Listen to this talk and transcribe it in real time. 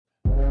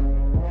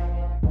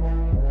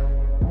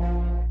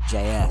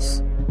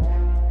JS.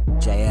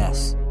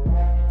 JS.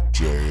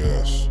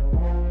 JS.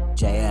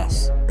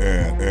 JS.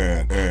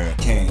 And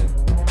King.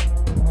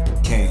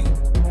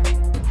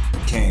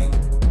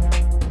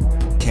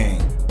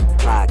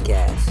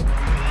 Podcast.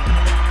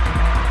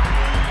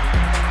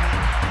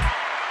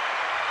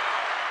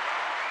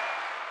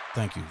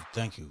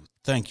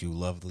 Thank you,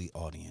 lovely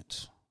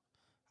audience.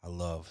 I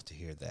love to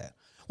hear that.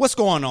 What's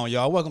going on,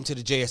 y'all? Welcome to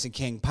the JS and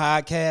King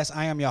podcast.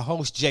 I am your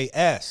host,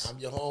 JS. I'm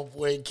your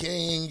homeboy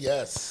King,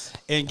 yes.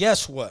 And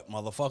guess what,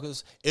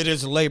 motherfuckers? It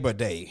is Labor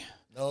Day.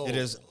 No. It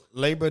is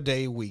Labor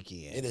Day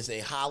weekend. It is a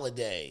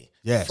holiday.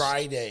 Yes.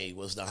 Friday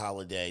was the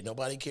holiday.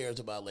 Nobody cares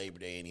about Labor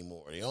Day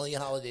anymore. The only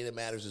holiday that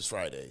matters is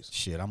Fridays.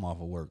 Shit, I'm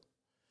off of work.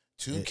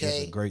 2K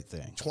It's a great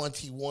thing.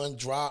 21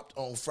 dropped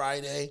on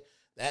Friday.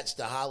 That's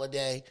the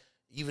holiday.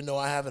 Even though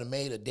I haven't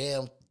made a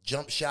damn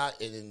jump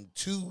shot in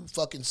 2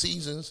 fucking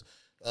seasons,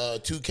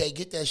 2K,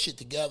 get that shit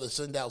together,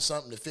 send out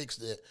something to fix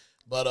it.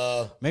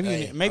 But Maybe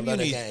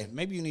hey,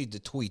 you need to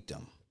tweet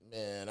them.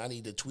 Man, I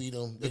need to tweet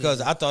them.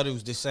 Because I thought it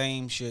was the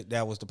same shit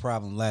that was the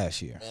problem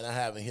last year. Man, I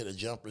haven't hit a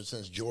jumper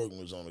since Jordan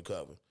was on the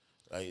cover.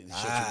 Like, this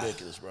shit's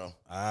ridiculous, bro.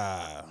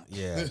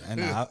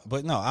 Yeah.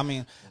 But no, I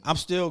mean, I'm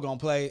still gonna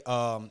play.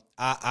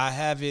 I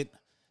have it.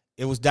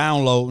 It was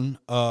downloading,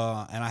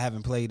 and I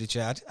haven't played it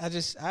yet. I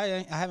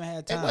haven't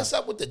had time. Hey, what's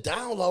up with the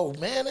download,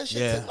 man? That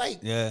shit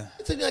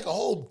it took me like a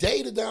whole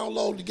day to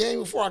download the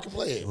game before I could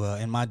play it. Well,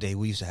 in my day,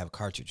 we used to have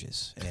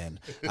cartridges, and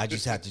I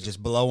just had to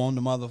just blow on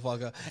the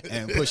motherfucker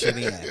and push it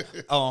in.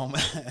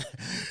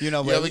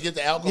 You ever get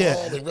the alcohol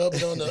and rub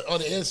it on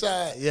the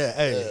inside? Yeah,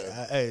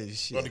 hey,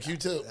 shit. On the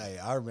Q-tip? Hey,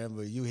 I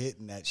remember you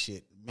hitting that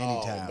shit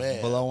many times,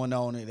 man. blowing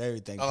on it,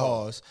 everything.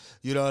 Pause.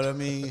 You know what I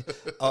mean?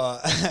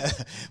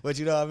 But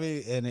you know what I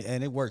mean?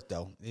 And it worked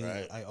though.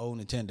 Right. I own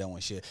Nintendo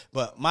and shit.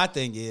 But my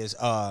thing is,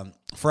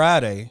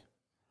 Friday,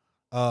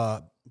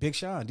 Big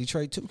Sean,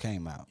 Detroit 2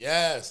 came out.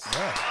 Yes.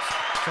 Yeah.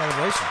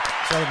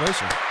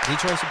 Celebration.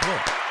 Detroit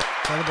support.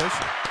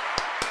 Celebration.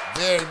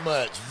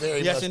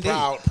 Very Yes, much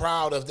indeed.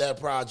 proud of that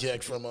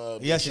project from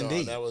Big Yes, Sean.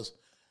 indeed.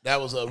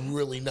 That was a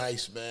really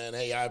nice, man.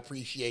 Hey, I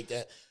appreciate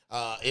that.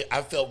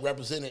 I felt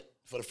represented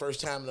for the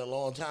first time in a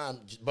long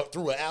time, but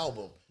through an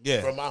album. Yeah.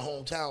 From my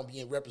hometown,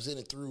 being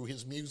represented through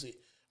his music.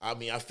 I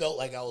mean, I felt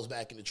like I was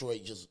back in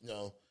Detroit, just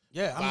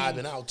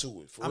vibing out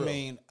to it. For real. I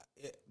mean,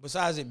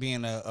 besides it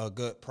being a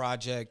good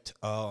project,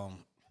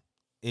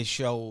 it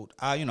showed.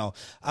 I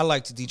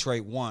liked the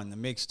Detroit 1, the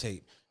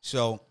mixtape.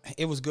 So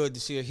it was good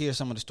to hear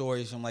some of the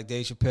stories from like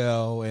Dave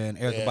Chappelle and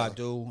Erykah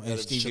Badu and the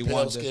Stevie Chappelle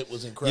Wonder. skit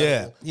was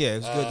incredible. Yeah, it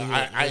was good to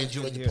hear. I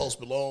enjoyed the Post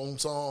Malone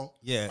song.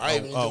 Yeah, I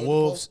even enjoyed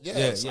Wolves. the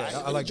Post.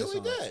 I like that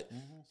enjoyed song. that.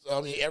 So,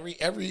 I mean,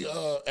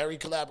 every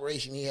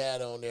collaboration he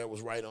had on there was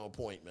right on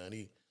point, man.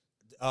 He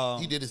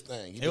did his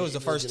thing. It was the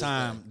first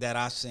time that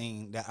I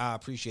seen that I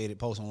appreciated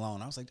Post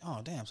Malone. I was like,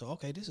 oh damn, so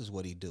okay, this is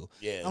what he do.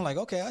 Yeah. I'm like,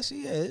 okay, I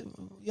see.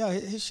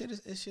 His shit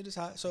is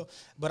hot. So,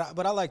 but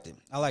I liked it.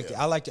 I liked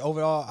it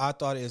overall. I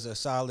thought it's a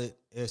solid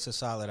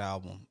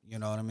album. You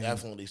know what I mean?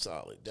 Definitely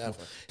solid.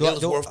 Definitely. It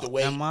was worth the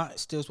wait. Am I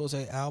still supposed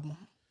to say album?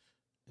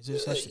 Is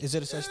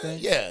it a such thing?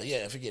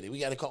 Yeah. Forget it. We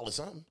got to call it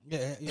something.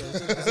 Yeah.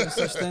 Is it a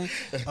such thing?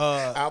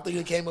 I don't think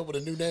they came up with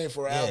a new name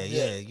for an album.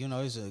 Yeah.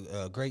 It's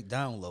a great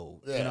download.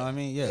 Yeah. You know what I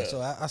mean? Yeah. So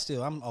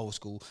I'm old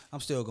school. I'm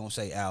still gonna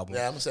say album.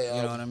 Yeah, I'm gonna say album.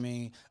 You know what I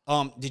mean?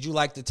 Did you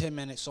like the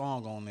 10-minute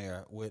song on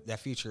there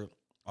that featured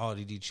all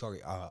the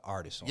Detroit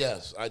artists on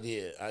Yes, I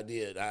did.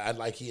 I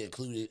like he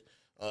included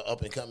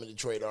up and coming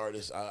Detroit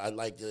artists. I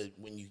like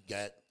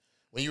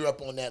when you're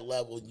up on that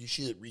level, you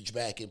should reach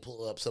back and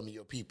pull up some of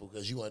your people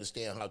because you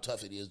understand how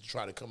tough it is to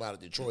try to come out of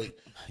Detroit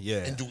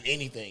and do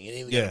anything. It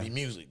ain't gotta be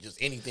music,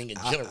 just anything in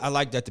general. I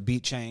like that the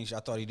beat changed. I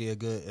thought he did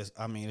good.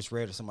 It's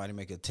rare that somebody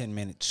make a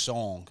 10-minute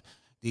song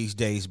these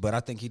days, but I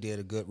think he did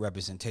a good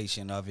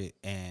representation of it.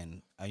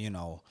 And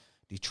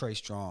Detroit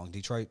strong.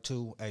 Detroit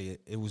 2, hey,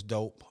 it was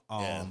dope.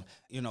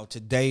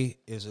 Today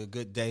is a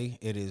good day.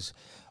 It is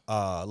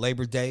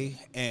Labor Day,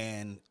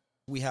 and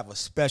we have a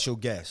special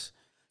guest.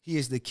 He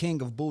is the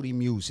king of booty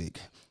music.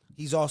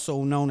 He's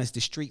also known as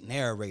the street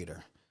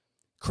narrator,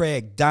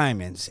 Craig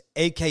Diamonds,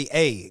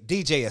 a.k.a.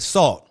 DJ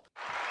Assault.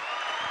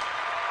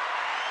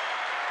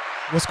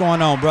 What's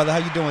going on, brother? How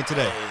you doing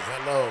today? Hey,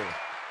 hello.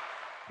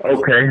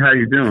 Okay, how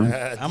you doing?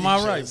 I'm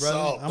all right,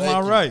 brother. I'm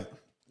all right.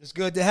 It's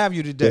good to have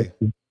you today.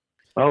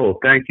 Oh,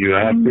 thank you.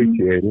 I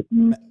appreciate it.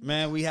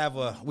 Man, we have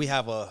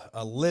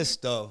a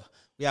list of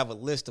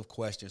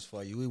questions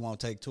for you. We won't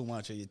take too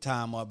much of your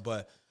time up,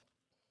 but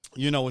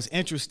it's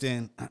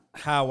interesting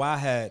how I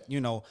had,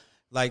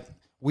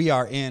 we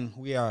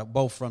are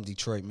both from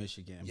Detroit,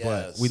 Michigan,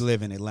 but we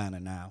live in Atlanta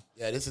now.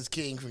 Yeah, this is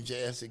King from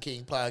JS and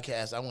King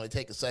Podcast. I want to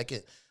take a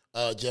second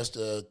just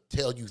to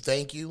tell you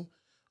thank you.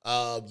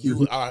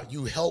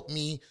 You helped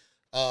me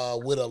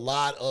with a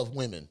lot of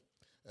women.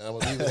 I'm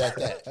gonna leave it at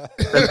that.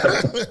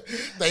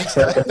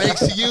 thanks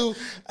to you.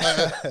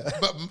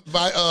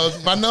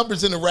 My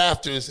numbers in the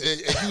rafters.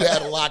 You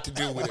had a lot to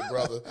do with it,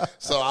 brother.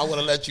 So I want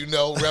to let you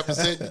know,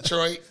 represent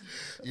Detroit.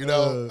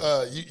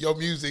 Your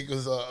music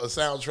was a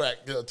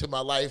soundtrack to my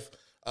life.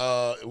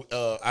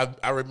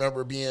 I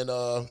remember being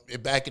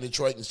back in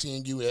Detroit and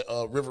seeing you at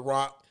River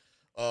Rock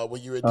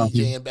when you were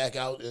DJing back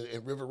out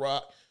in River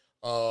Rock.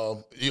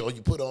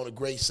 You put on a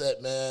great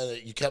set, man.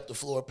 You kept the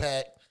floor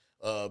packed.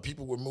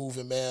 People were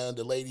moving, man.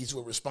 The ladies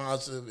were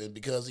responsive, and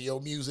because of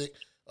your music,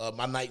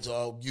 my nights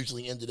all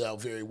usually ended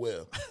out very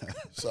well.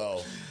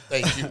 So,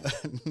 thank you.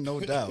 No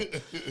doubt.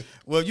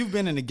 Well, you've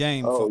been in the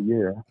game.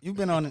 You've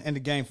been in the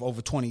game for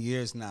over 20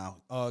 years now.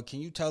 Can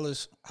you tell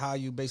us how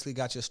you basically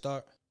got your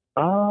start?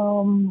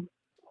 How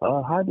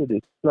did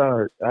it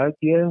start? I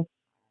guess,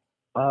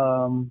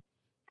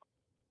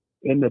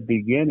 in the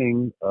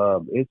beginning,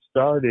 it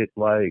started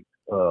like,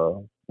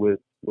 with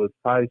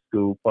high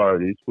school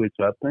parties, which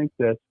I think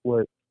that's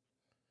what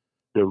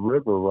the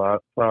River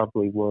Rock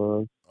probably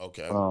was.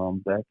 Okay.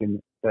 Back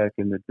in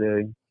the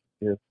day.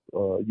 If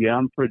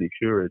I'm pretty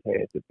sure it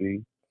had to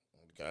be.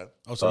 Okay.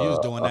 Oh, so you was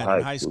doing that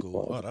in high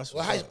school. Party. Oh, that's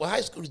what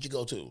high school did you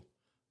go to?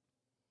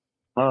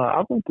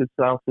 I went to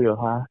Southfield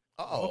High.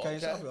 Oh, okay.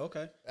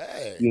 Okay.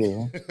 Hey.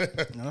 Yeah.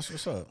 That's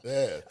what's up.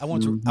 Yeah. I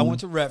went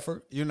to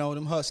Redford. You know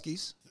them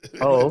Huskies.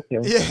 Oh, okay.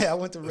 Yeah, I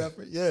went to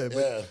Redford. Yeah.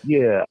 But,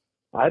 yeah.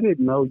 I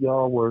didn't know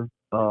y'all were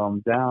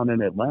down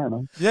in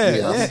Atlanta.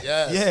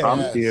 Yeah.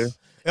 I'm here.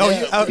 Oh,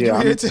 you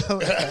here too?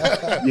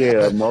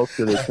 Yeah, most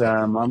of the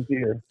time I'm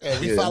here. Yeah,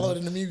 we followed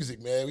in the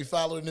music, man. We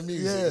folled in the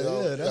music.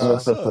 Yeah,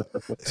 that's what's up.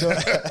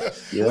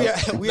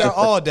 So, we are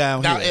all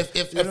down now, here.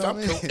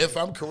 if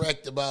I'm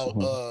correct about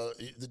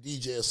the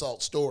DJ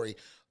Assault story,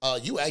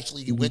 you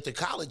actually went to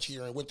college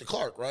here and went to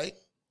Clark, right?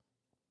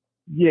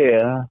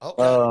 Yeah.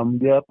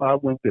 Okay. Yep. I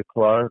went to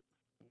Clark.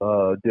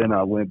 Then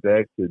I went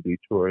back to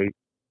Detroit.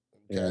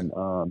 Okay. And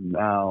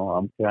now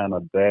I'm kind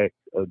of back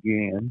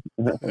again.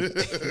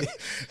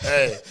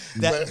 Hey,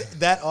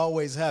 that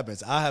always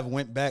happens. I have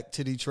went back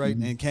to Detroit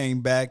and came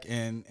back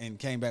and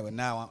came back, but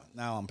now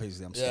I'm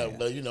basically staying.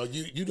 But you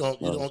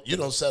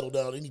don't settle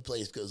down any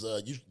place because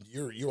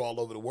you're all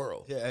over the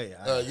world.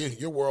 Yeah,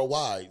 you're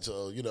worldwide.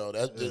 So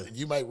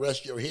you might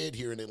rest your head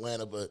here in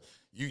Atlanta, but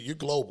you're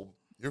global.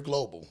 You're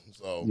global.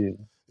 So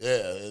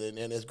yeah, and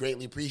it's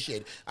greatly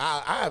appreciated.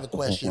 I have a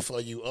question for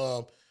you.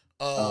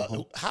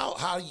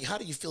 How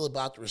do you feel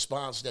about the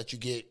response that you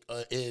get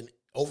in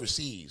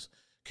overseas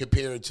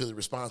compared to the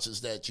responses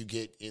that you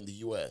get in the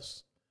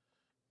U.S.?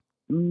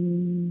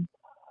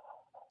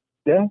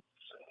 That's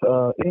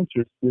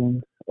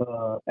interesting,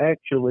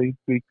 actually,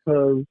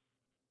 because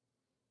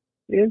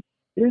it's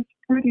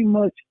pretty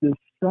much the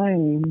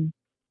same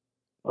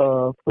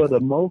for the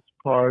most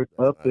part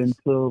up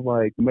until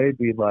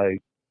maybe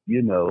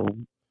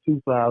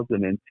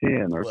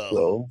 2010 or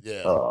so.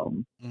 Yeah.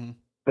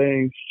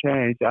 Things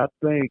changed. I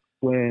think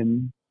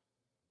when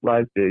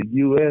the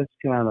U.S.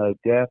 kind of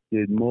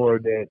adapted more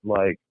of that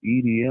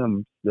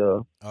EDM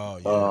stuff.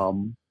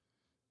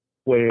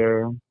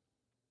 Where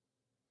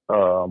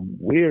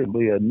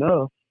weirdly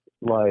enough,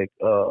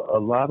 a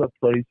lot of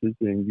places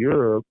in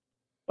Europe,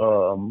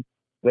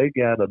 they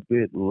got a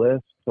bit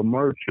less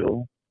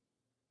commercial,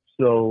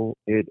 so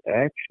it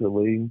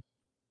actually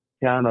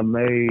kind of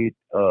made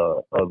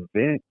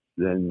events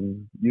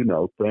and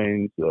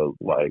things of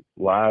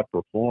live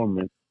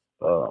performance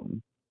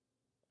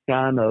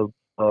kind of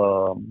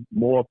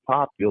more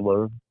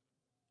popular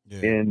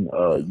in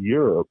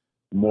Europe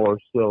more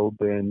so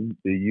than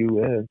the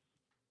U.S.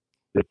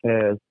 the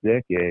past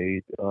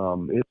decade.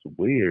 It's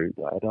weird.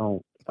 I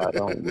don't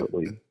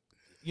really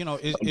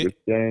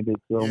understand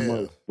it so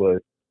much,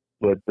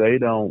 but they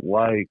don't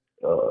like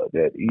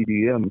that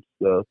EDM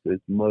stuff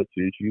as much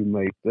as you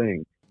may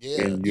think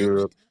in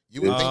Europe.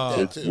 You would think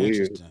that too.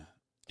 Weird.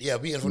 Yeah,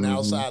 being from the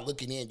outside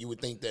looking in, you would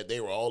think that they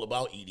were all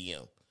about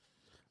EDM.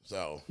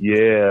 So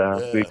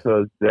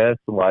because that's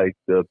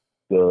the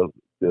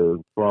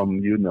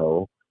from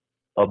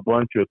a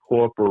bunch of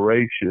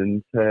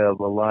corporations have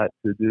a lot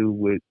to do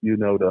with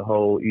the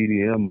whole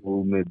EDM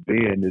movement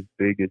being as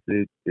big as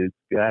it's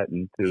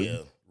gotten to.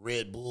 Yeah,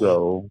 Red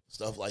Bull,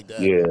 stuff like that.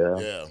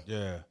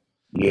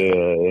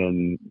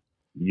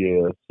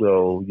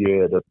 So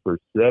the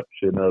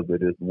perception of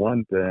it is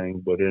one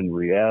thing, but in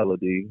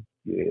reality,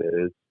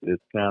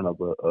 it's kind of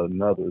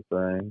another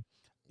thing.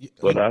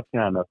 But I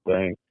kind of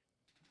think,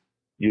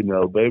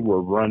 they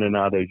were running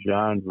out of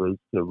genres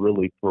to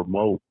really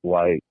promote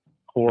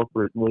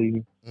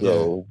corporately.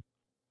 So,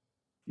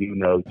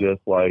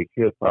 just like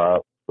hip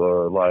hop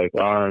or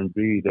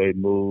R&B, they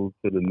moved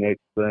to the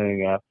next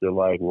thing after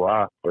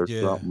rock or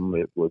something.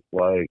 It was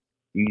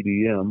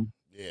EDM.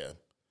 Yeah.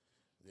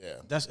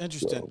 That's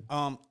interesting.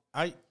 So,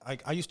 I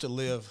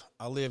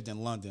lived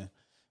in London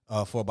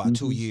for about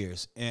 2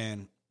 years,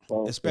 and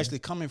especially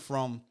coming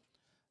from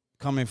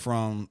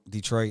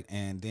Detroit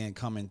and then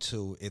coming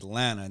to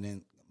Atlanta and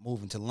then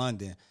moving to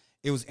London,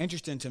 it was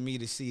interesting to me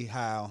to see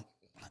how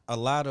a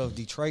lot of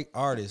Detroit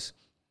artists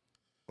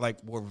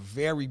were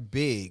very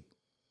big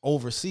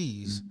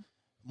overseas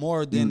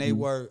more than they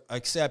were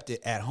accepted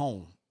at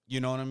home. You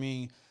know what I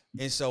mean?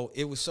 And so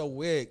it was so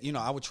weird.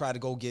 I would try to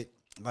go get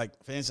for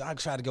instance, I'd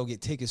try to go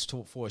get tickets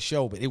for a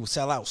show, but it would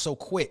sell out so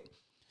quick.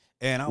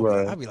 And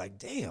I'd be like,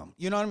 damn.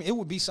 You know what I mean? It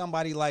would be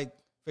somebody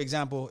for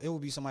example, it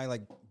would be somebody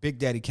like Big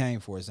Daddy Kane,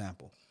 for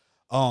example.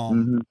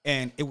 And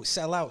it would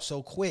sell out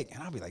so quick,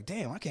 and I'd be like,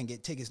 damn, I can't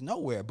get tickets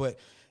nowhere. But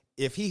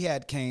if he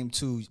had came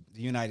to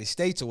the United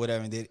States or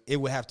whatever, then it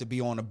would have to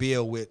be on a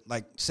bill with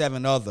like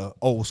 7 other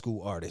old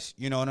school artists.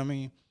 You know what I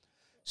mean?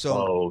 So,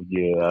 oh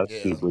yeah, I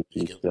see what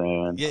you're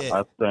saying. Yeah.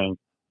 I think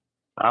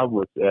I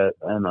was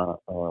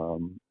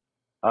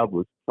I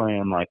was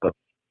playing like a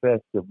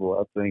festival.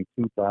 I think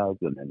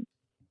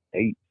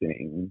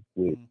 2018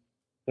 with I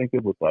think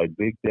it was like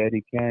Big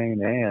Daddy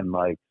Kane and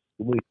like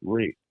Slick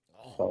Rick,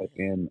 like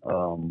in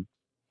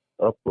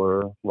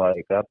upper,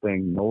 like I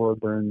think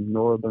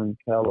northern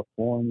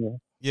California.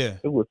 yeah.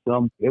 It was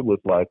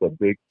like a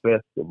big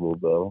festival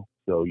though.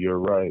 So you're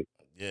right.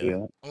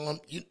 Yeah.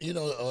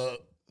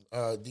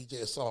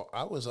 DJ Assault,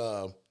 I was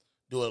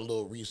doing a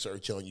little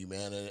research on you,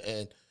 man,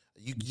 and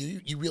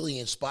you really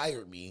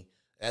inspired me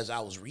as I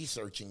was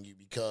researching you,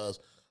 because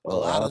a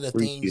lot of the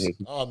things.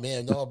 Oh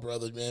man, no,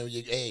 brother, man.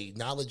 Hey,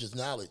 knowledge is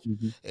knowledge.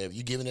 If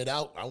you giving it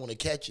out, I want to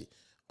catch it.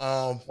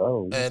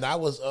 And I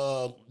was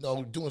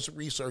doing some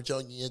research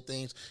on you and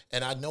things,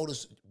 and I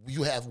noticed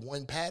you have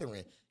one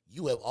pattern.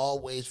 You have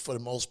always, for the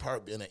most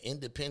part, been an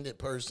independent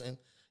person.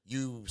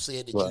 You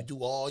said that you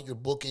do all your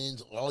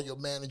bookings, all your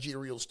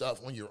managerial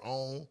stuff on your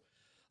own.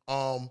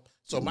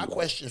 So my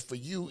question for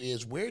you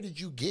is, where did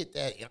you get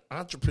that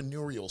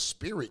entrepreneurial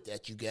spirit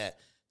that you got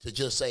to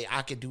just say,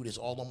 I can do this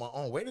all on my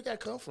own? Where did that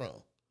come from?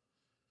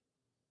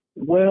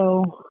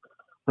 Well,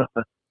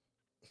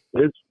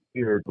 it's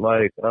weird.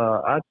 Like,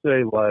 I'd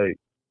say like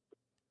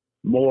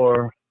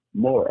more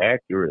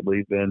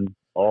accurately than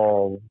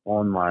all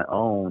on my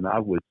own, I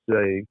would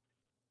say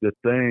the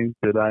things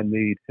that I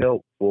need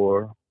help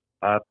for,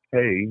 I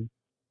pay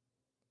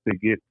to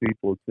get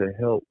people to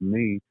help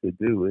me to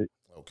do it.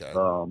 Okay.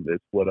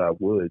 It's what I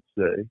would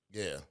say.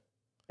 Yeah.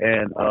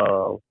 And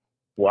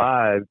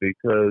why?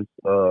 Because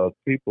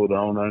people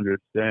don't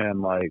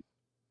understand. Like,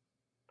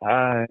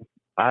 I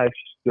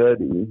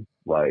study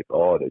like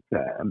all the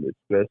time,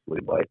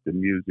 especially like the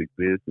music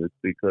business,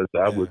 because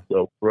I was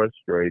so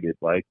frustrated.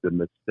 Like the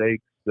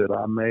mistakes that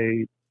I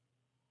made,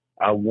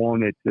 I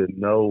wanted to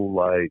know,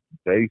 like,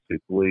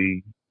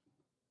 basically,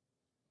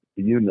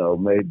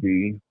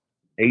 maybe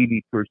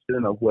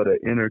 80% of what an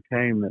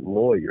entertainment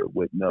lawyer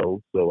would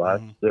know. So I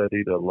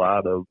studied a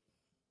lot of,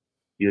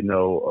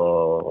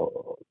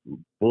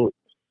 books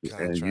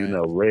Contract.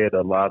 and, read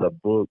a lot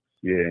of books,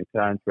 and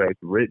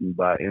contracts written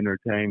by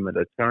entertainment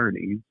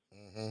attorneys.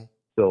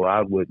 So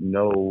I would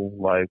know,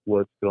 like,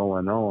 what's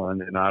going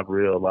on. And I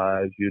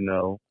realized,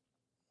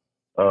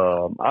 I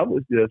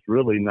was just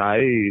really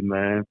naive,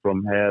 man,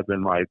 from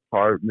having, like,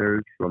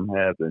 partners, from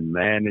having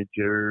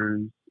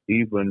managers,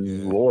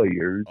 even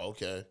lawyers.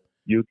 Okay.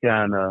 You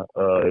kind of,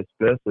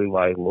 especially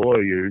like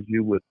lawyers,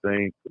 you would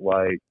think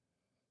like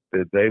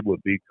that they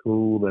would be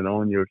cool and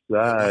on your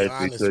side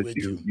because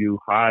you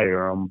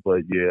hire them.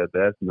 But yeah,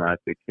 that's not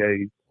the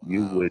case. Wow.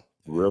 You would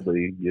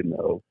really,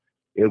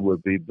 it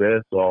would be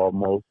best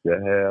almost to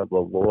have a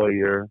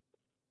lawyer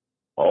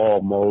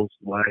almost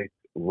like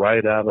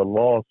right out of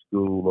law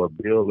school, or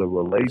build a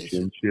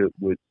relationship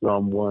with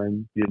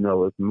someone, as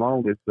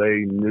long as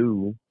they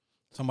knew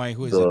somebody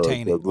who is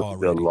obtaining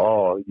already. The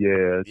law,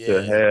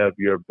 to have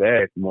your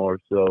back more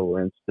so,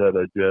 instead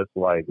of just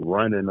like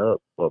running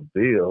up a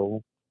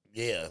bill.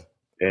 Yeah.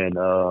 And,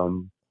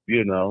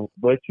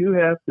 but you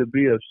have to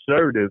be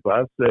assertive.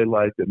 I say,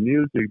 like, the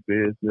music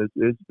business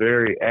is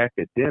very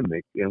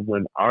academic. And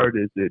when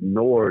artists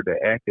ignore the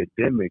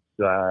academic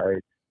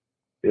side,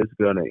 it's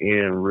going to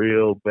end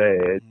real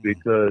bad.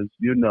 Because,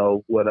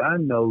 what I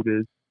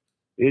noticed,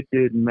 it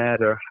didn't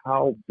matter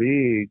how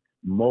big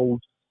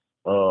most,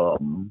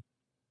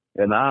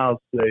 and I'll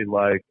say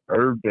like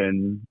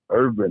urban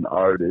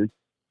artists,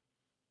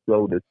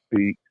 so to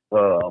speak,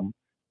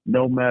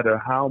 no matter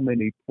how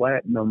many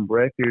platinum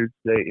records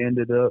they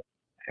ended up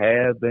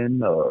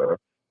having or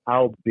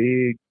how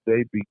big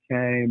they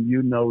became,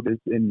 you notice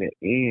in the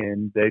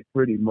end, they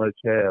pretty much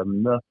have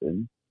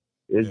nothing.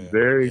 It's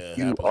very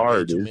few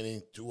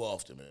artists too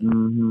often,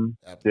 man.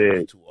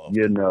 That, too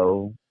often.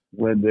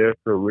 When their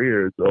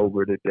career is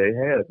over, that they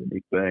have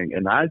anything.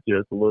 And I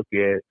just look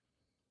at,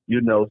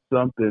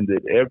 something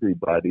that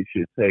everybody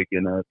should take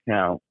into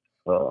account.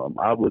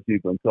 I was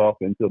even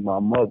talking to my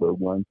mother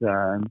one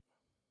time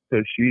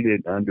because she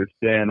didn't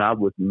understand. I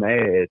was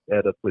mad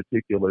at a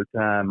particular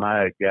time. I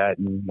had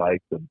gotten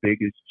like the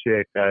biggest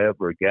check I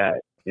ever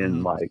got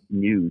in like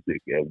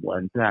music at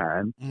one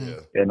time.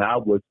 And I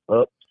was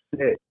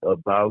upset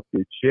about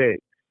the check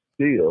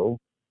still.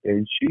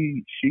 And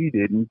she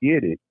didn't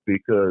get it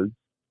because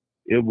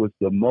it was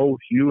the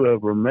most you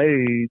ever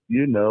made,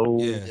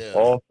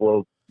 off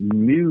of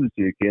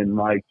music in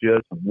like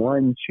just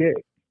one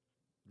check.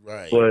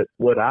 Right. But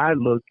what I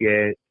look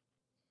at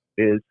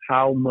is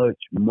how much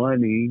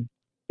money,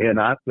 and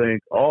I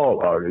think all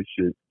artists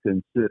should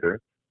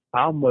consider,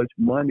 how much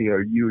money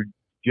are you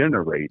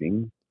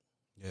generating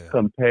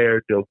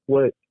compared to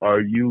what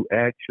are you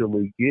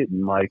actually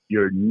getting, like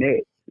your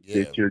net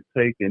that you're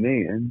taking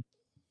in.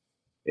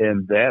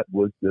 And that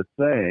was the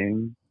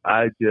thing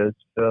I just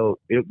felt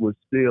it was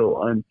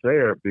still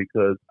unfair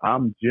because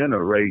I'm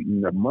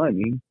generating the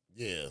money.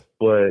 Yeah.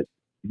 But,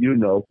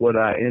 what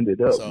I ended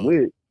up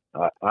with,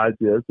 I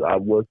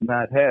was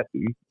not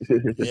happy.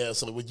 Yeah.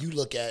 So when you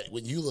look at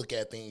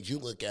things, you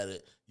look at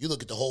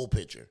the whole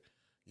picture.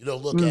 You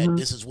don't look at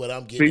this is what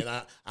I'm getting.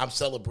 And I'm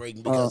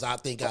celebrating because I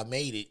think I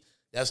made it.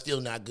 That's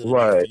still not good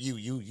enough for you.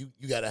 You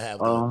gotta have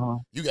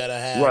you gotta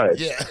have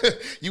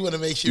you want to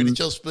make sure that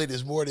your split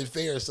is more than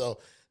fair. So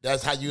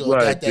that's how you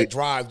got that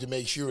drive to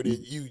make sure that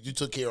you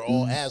took care of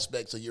all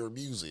aspects of your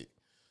music.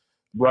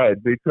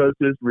 Right, because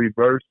it's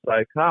reverse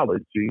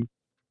psychology.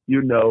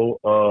 You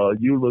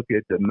look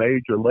at the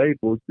major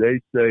labels, they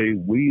say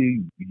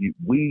we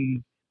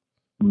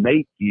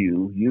make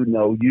you,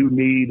 you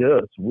need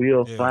us.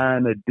 We'll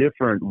find a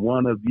different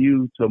one of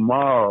you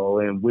tomorrow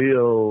and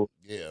we'll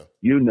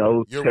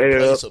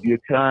tear up your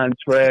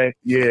contract.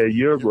 Yeah,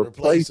 you're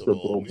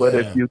replaceable. But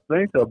if you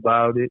think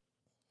about it,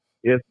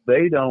 if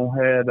they don't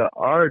have an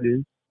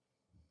artist,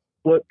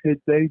 what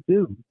could they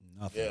do?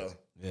 Nothing.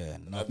 Yeah,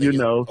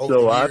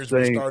 so I think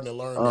we're starting to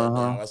learn that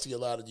now. I see a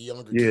lot of the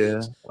younger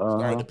kids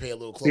starting to pay a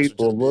little closer to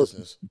the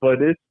business.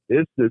 But it's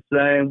the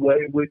same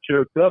way with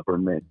your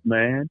government,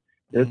 man.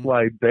 It's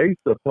like they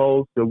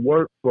supposed to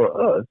work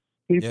for us.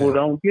 People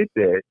don't get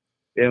that.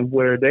 And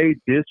where they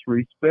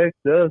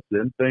disrespect us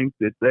and think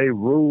that they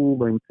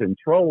rule and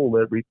control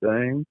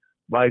everything,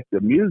 like the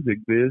music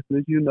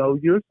business,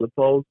 you're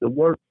supposed to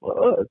work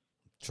for us.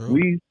 True.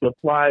 We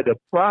supply the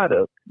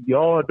product.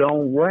 Y'all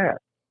don't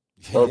rap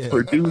or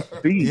produce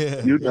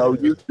beats. You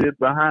sit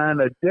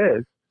behind a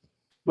desk.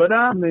 But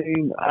I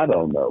mean, I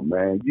don't know,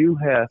 man. You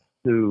have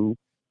to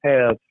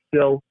have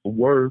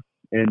self-worth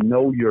and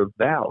know your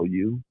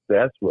value.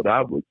 That's what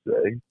I would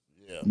say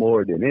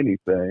more than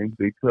anything,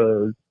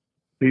 because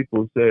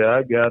people say,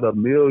 I got $1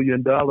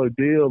 million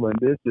deal and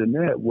this and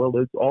that. Well,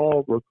 it's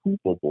all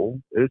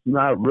recoupable. It's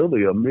not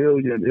really $1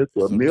 million. It's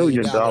 $1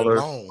 million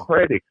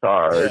credit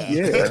card.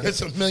 Yeah.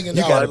 It's $1 million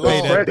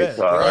credit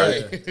card.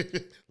 Right.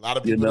 A lot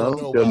of people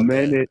don't know the about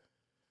minute,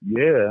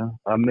 that.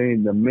 I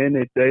mean, the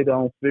minute they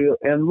don't feel,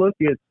 and look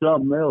at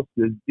something else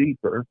that's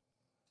deeper.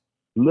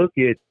 Look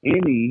at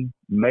any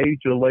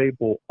major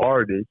label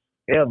artist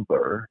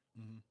ever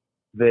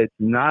that's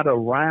not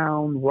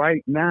around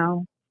right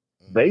now.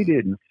 They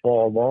didn't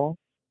fall off.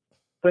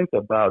 Think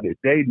about it.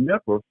 They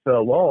never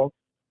fell off.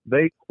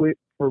 They quit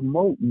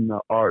promoting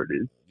the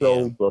artist.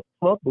 So the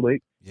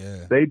public,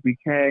 they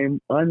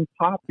became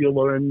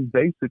unpopular and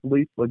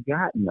basically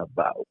forgotten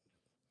about.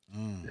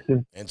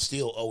 And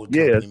still owe the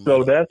company money.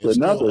 So that's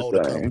another still owe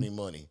the thing. company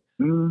money.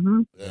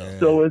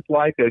 So it's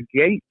like a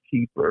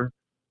gatekeeper.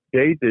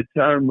 They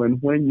determine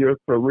when your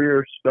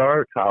career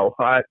starts, how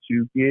hot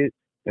you get,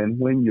 and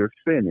when you're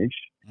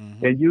finished.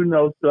 And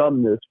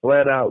something that's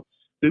flat out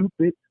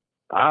stupid,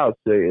 I'll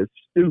say it's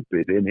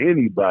stupid. And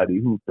anybody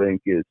who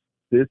thinks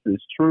this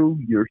is true,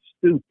 you're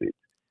stupid.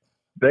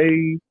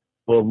 They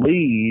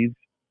believe,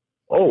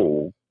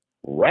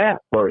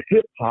 rap or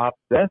hip hop,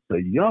 that's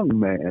a young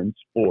man's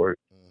sport.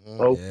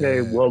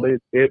 Okay, well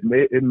it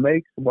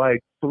makes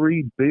like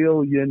 $3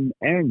 billion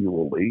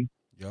annually.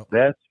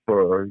 That's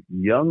for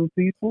young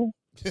people.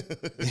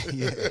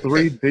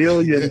 $3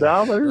 billion,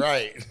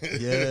 right?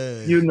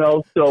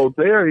 So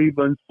they're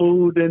even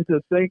fooled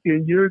into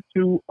thinking you're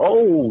too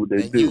old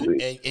to do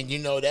it. And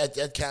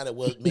that kind of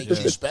what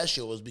makes you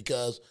special is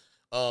because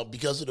of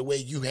the way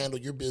you handle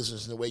your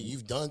business and the way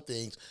you've done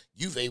things.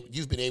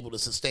 You've been able to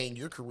sustain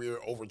your career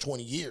over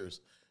 20 years.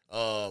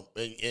 And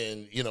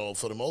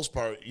for the most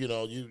part, you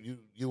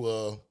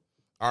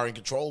are in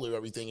control of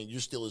everything, and you're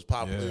still as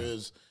popular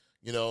as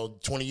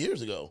 20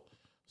 years ago.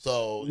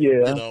 So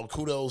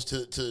kudos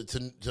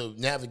to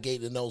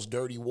navigate in those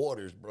dirty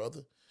waters,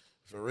 brother.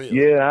 For real.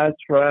 Yeah, I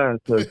try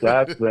because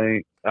I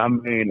think,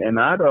 and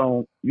I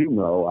don't,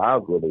 I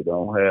really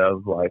don't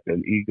have like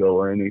an ego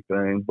or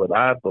anything, but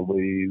I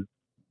believe,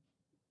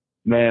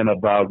 man,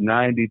 about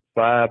 95%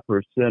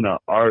 of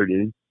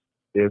artists,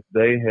 if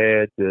they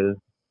had to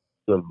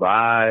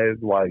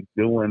survive like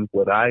doing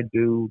what I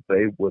do,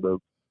 they would have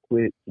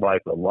quit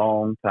like a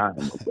long time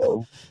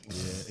ago.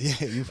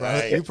 You're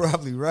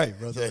probably right,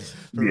 brother.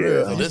 For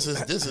real. So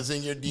this is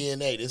in your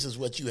DNA. This is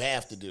what you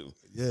have to do.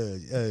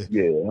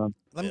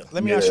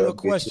 Let me ask you a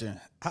question.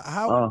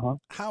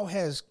 How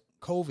has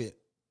COVID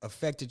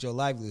affected your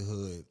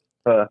livelihood?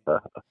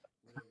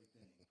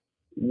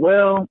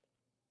 Well,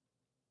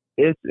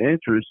 it's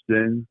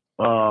interesting.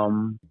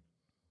 Well,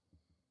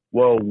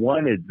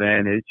 one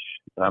advantage,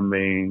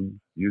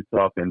 you're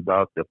talking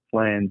about the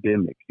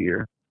pandemic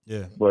here.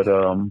 Yeah. But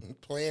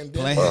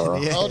pandemic.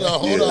 Hold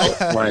on. You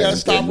gotta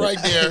stop right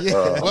there.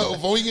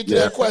 Before we get to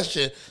that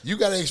question, you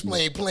gotta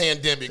explain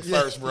pandemic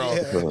first, bro.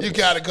 You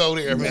gotta go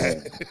there,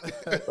 man.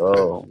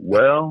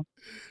 Well,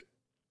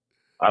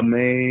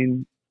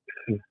 and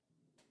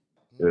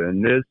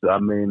this,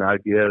 I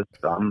guess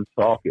I'm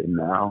talking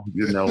now,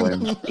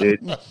 and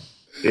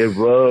it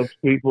rubs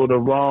people the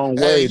wrong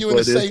way. You in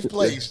a safe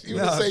place. You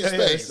in a safe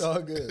space. It's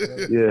all good,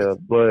 bro. Yeah,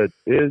 but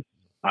it's,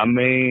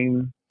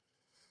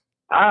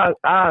 I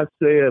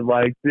say it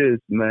like this,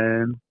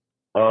 man.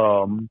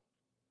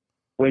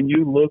 When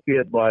you look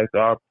at like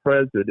our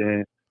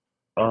president,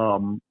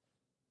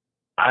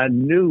 I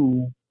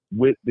knew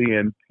with the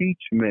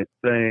impeachment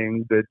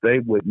thing that they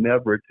would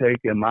never take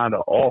him out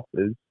of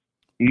office,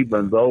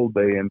 even though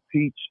they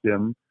impeached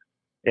him.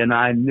 And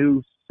I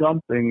knew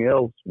something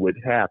else would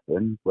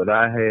happen, but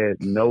I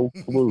had no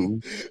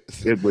clue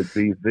it would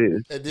be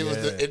this. And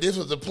this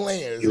was the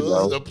plan. You So know,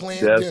 it was a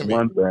plan. that's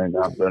one thing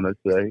I'm going to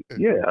say.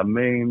 Yeah, I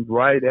mean,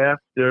 right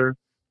after,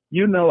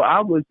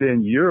 I was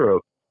in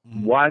Europe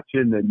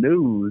watching the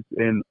news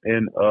and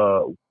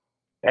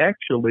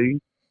actually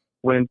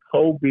when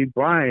Kobe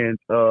Bryant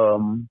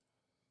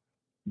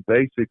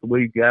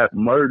basically got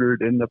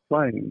murdered in the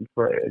plane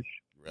crash.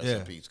 Rest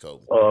in peace,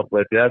 Kobe.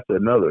 But that's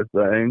another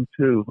thing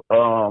too.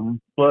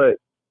 But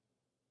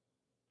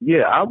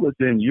yeah, I was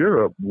in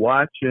Europe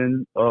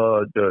watching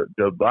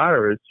the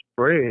virus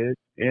spread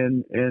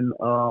in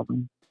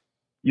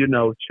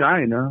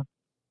China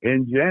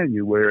in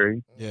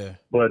January. Yeah.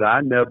 But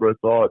I never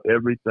thought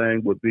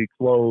everything would be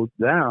closed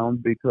down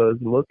because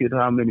look at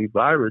how many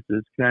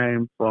viruses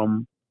came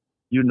from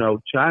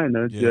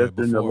China just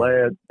in the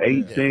last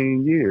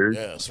 18 years.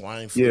 Yeah,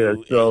 swine flu, yeah,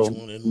 so,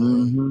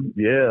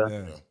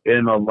 H1N1.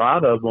 And a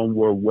lot of them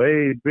were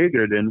way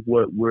bigger than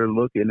what we're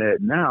looking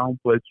at now.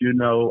 But,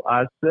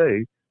 I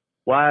say,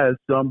 why is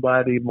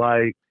somebody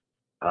like,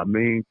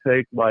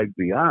 take like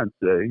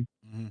Beyonce,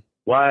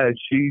 why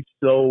is she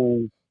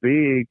so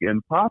big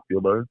and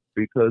popular?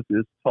 Because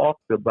it's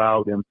talked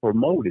about and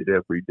promoted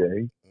every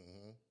day.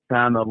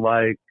 Kind of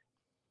like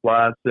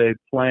why I say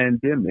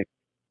pandemic.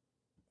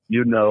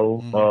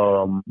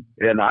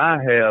 And I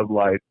have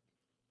like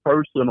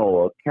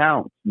personal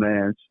accounts,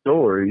 man,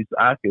 stories.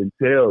 I can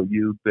tell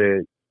you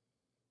that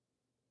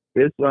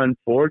it's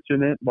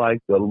unfortunate, like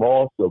the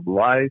loss of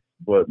life,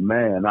 but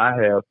man, I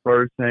have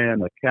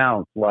firsthand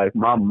accounts. Like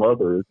my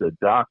mother is a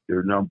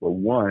doctor, number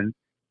one,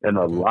 and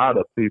a lot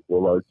of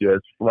people are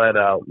just flat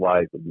out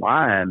like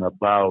lying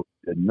about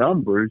the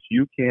numbers.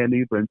 You can't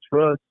even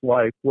trust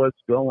like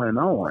what's going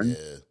on.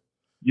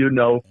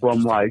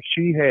 From like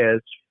she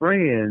has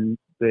friends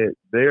that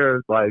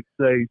their like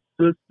say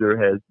sister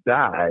has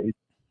died.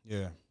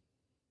 Yeah.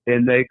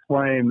 And they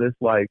claim it's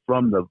like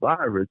from the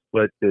virus,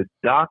 but the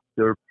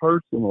doctor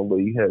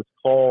personally has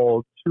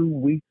called 2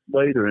 weeks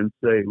later and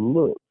say,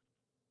 look,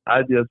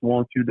 I just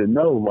want you to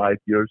know like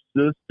your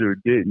sister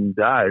didn't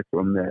die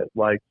from that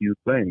like you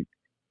think.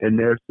 And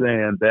they're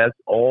saying that's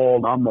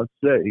all I'm going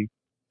to say.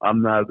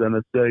 I'm not going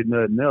to say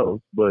nothing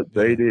else, but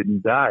they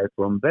didn't die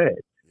from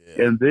that.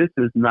 And this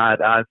is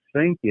not, I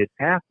think it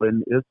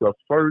happened. It's a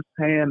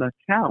first-hand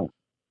account,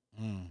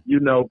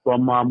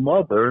 from my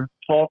mother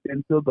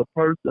talking to the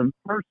person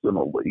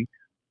personally.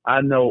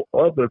 I know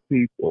other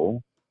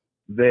people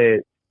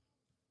that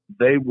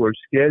they were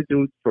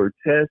scheduled for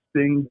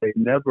testing. They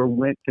never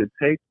went to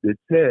take the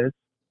test,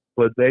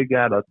 but they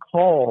got a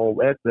call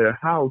at their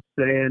house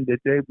saying that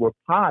they were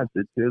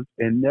positive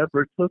and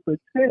never took a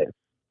test.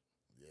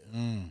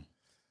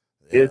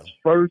 It's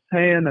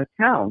first-hand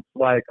accounts.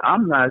 Like,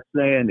 I'm not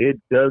saying it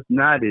does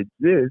not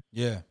exist.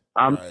 Yeah.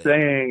 I'm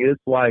saying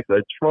it's like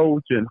a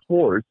Trojan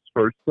horse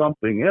for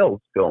something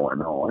else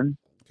going on.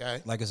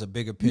 Okay. Like it's a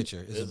bigger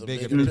picture. It's a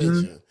bigger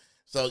picture.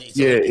 So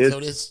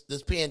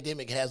this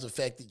pandemic has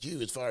affected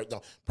you as far as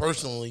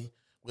personally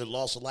with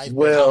loss of life.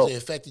 Well, how has it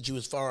affected you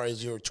as far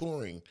as your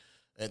touring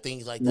and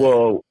things like that?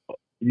 Well,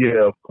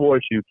 yeah, of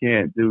course you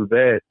can't do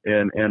that.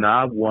 And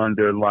I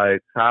wonder,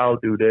 like, how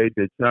do they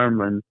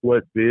determine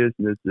what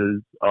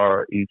businesses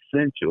are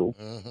essential?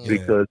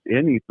 Because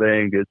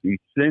anything is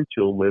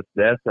essential if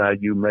that's how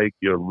you make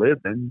your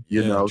living,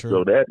 true.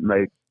 So that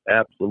makes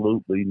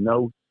absolutely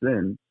no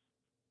sense.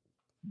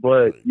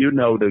 But,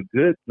 the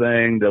good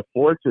thing, the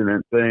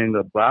fortunate thing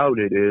about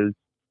it is,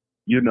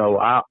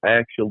 I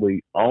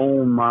actually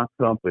own my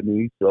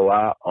company, so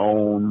I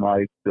own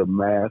like the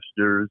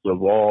masters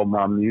of all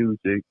my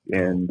music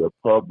and the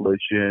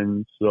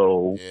publishing.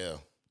 So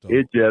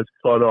it just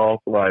cut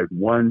off like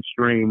one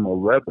stream of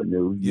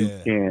revenue. You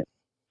can't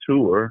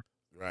tour.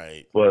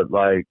 Right. But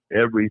like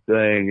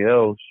everything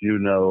else,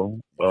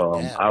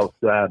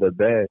 outside of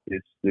that,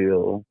 it's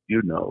still,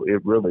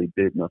 it really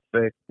didn't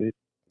affect it.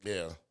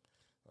 Yeah.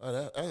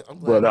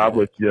 But I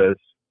was just,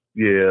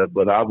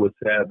 but I was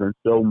having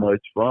so much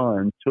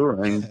fun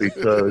touring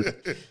because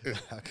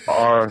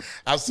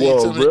I've seen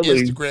some of the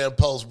Instagram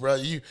posts, bro.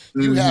 You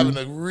having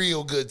a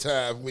real good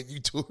time when you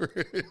tour.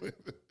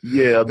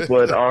 Yeah,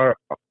 but our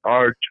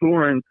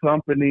touring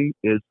company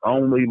is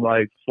only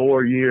like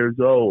 4 years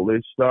old.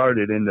 It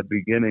started in the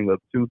beginning of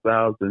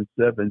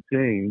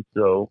 2017,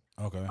 so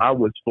I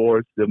was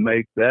forced to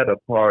make that a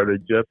part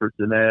of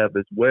Jefferson Ave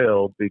as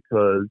well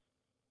because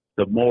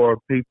the more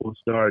people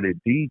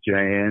started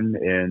DJing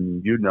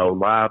and,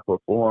 live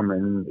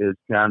performing is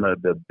kind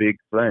of the big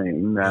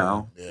thing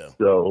now. Yeah.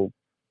 So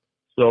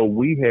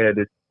we had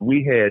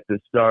to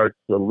start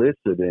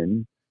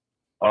soliciting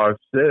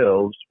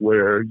ourselves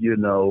where,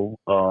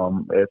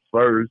 at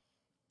first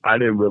I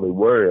didn't really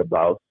worry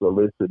about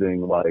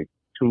soliciting like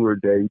tour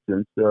dates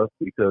and stuff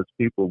because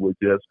people would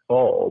just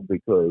call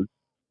because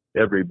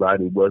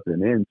everybody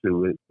wasn't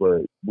into it.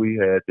 But we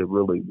had to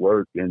really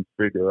work and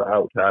figure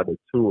out how to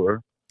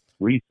tour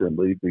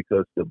recently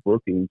because the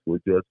bookings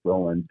were just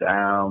going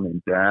down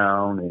and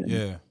down. And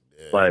Yeah.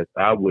 like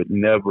I would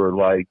never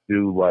like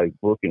do like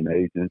booking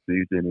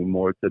agencies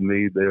anymore. To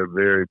me, they're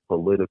very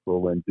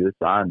political and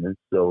dishonest.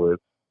 So if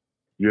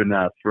you're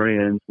not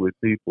friends with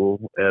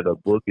people at a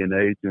booking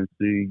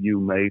agency, you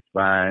may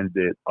find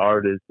that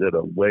artists that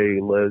are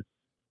way less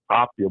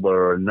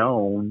popular or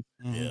known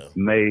Yeah.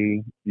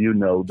 may, you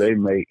know, they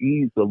may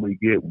easily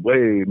get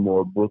way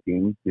more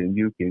bookings than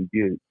you can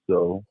get.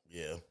 So,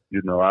 Yeah.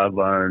 you know, I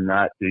learned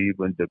not to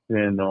even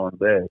depend on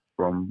that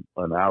from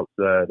an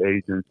outside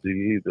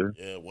agency either.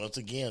 Yeah. Once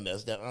again,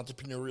 that's that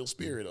entrepreneurial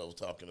spirit I was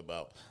talking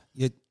about.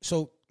 Yeah.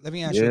 So let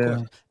me ask you a Yeah.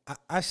 question.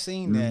 I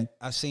seen that.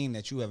 I seen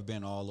that you have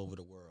been all over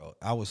the world.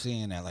 I was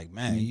seeing that, like,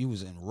 man, you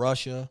was in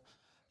Russia,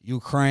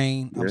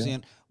 Ukraine. I'm Yeah.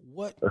 saying,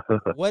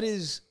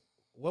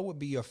 what would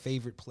be your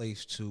favorite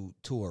place to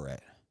tour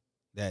at?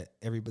 That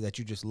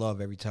you just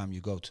love every time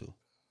you go to.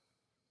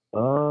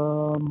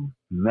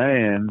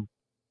 Man,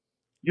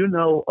 you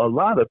know, a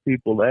lot of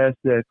people ask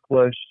that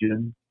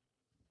question.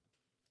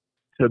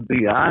 To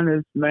be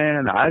honest,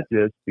 man, I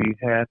just be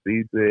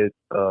happy that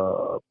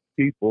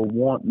people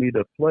want me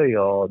to play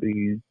all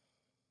these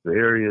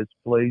various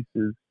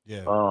places.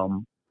 Yeah.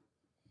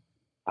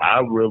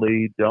 I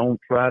really don't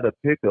try to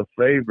pick a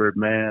favorite,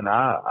 man.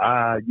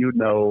 You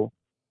know,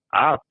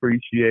 I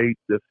appreciate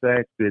the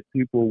fact that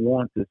people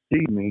want to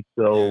see me.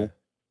 So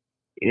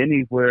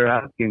anywhere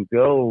I can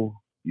go,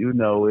 you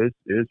know,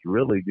 it's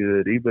really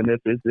good. Even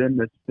if it's in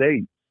the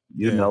States,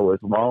 you know,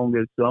 as long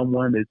as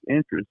someone is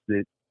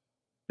interested.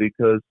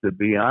 Because to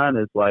be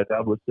honest, like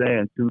I was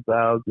saying,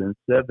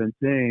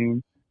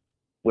 2017,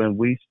 when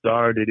we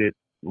started it,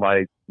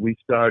 like we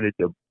started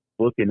the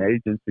booking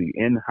agency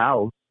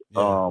in-house,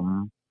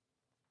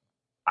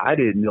 I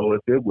didn't know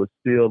if it was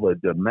still a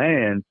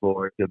demand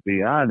for it, to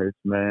be honest,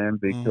 man,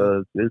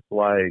 because it's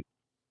like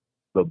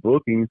the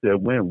bookings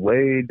that went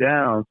way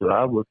down. So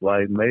I was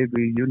like,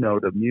 maybe, you know,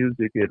 the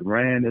music had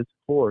ran its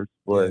course,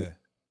 but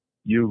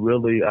you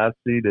really, I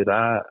see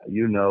that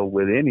you know,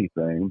 with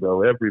anything,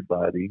 though,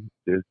 everybody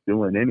is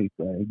doing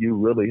anything, you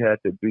really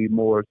have to be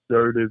more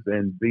assertive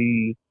and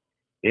be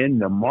in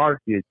the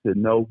market to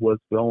know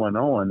what's going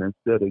on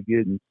instead of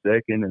getting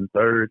second and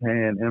third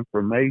hand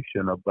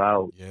information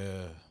about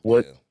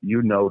what,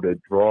 you know, the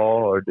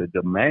draw or the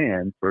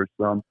demand for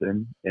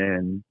something.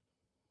 And,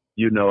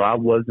 you know, I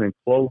wasn't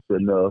close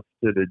enough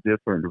to the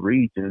different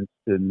regions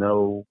to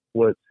know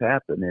what's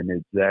happening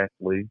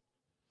exactly.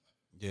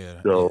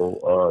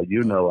 So,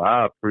 you know,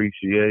 I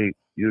appreciate,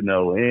 you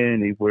know,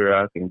 anywhere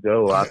I can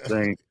go. I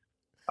think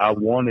I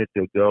wanted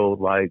to go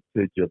like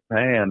to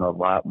Japan a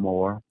lot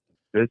more.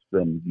 It's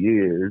been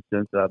years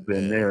since I've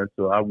been there.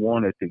 So I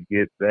wanted to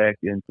get back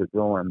into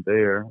going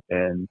there.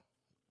 And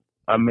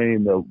I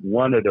mean,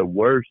 one of the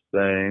worst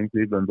things,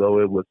 even though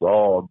it was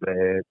all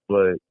bad,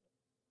 but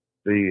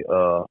the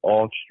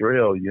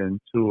Australian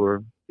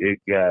tour, it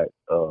got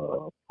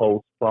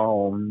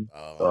postponed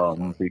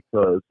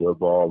because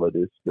of all of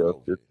this stuff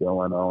that's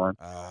going on.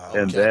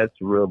 And that's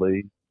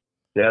really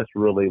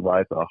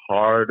like a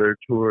harder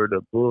tour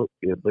to book,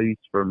 at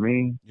least for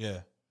me.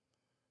 Yeah.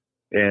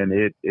 And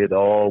it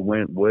all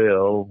went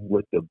well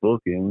with the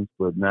bookings,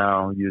 but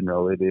now, you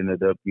know, it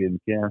ended up getting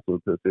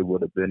canceled because it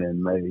would have been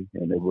in May,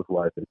 and it was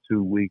like a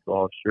 2-week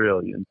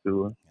Australian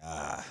tour.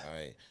 All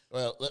right.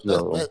 Well,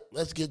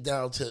 let's get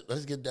down to the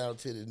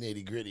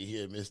nitty gritty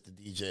here, Mr.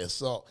 DJ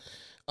Assault.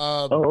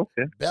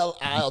 Okay. Belle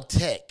Isle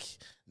Tech,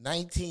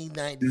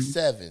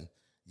 1997.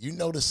 You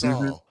know the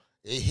song.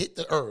 It hit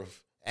the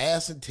earth,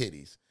 ass and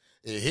titties.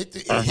 It hit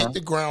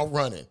the ground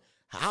running.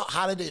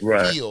 How did it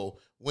feel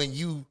when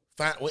you?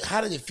 How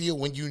did it feel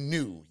when you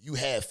knew you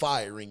had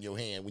fire in your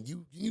hand? When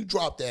you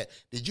dropped that,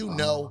 did you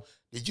know?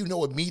 Did you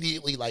know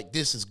immediately, like,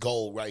 this is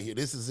gold right here?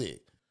 This is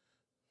it.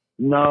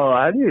 No,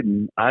 I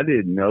didn't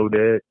know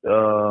that.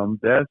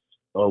 That's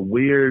a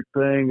weird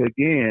thing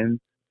again,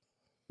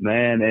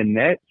 man. In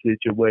that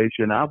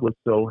situation, I was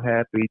so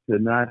happy to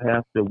not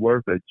have to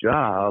work a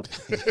job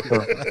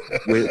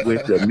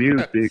with the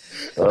music.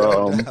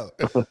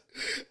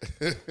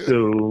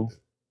 So,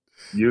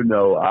 you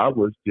know, I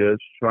was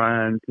just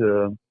trying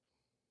to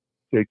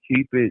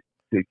keep it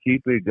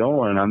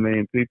going. I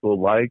mean, people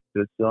like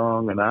the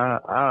song, and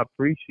I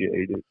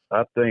appreciate it.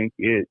 I think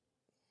it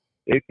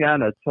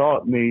kind of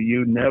taught me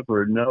you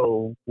never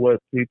know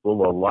what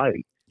people are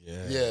like.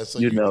 Yeah. So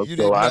you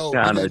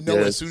didn't know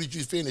as soon as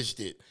you finished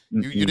it.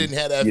 You didn't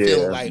have that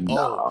feeling like,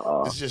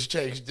 this just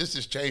changed. This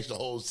has changed the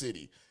whole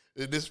city.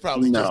 This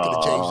probably just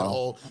going to change the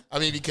whole. I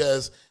mean,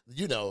 because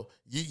you know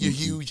you're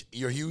huge.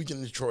 You're huge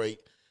in Detroit.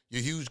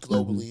 You're huge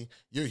globally.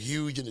 You're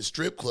huge in the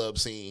strip club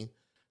scene.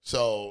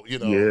 So, you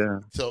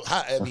know,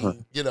 I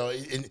mean, you know,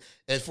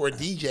 and for a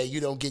DJ, you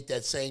don't get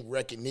that same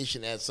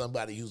recognition as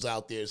somebody who's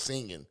out there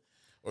singing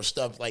or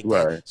stuff like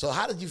that. So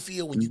how did you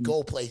feel when you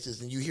go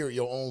places and you hear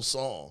your own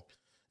song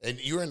and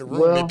you're in the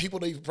room and people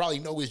don't even probably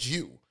know it's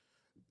you?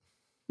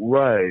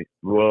 Right.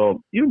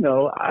 Well,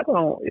 I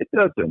don't. It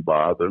doesn't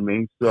bother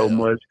me so Yeah,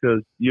 much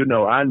because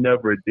I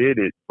never did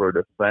it for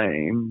the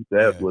fame.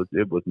 Yeah.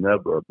 It was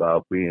never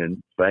about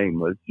being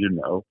famous.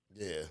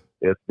 yeah,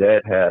 If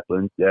that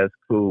happens, that's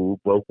cool.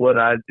 But what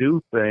I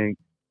do think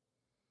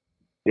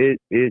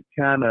it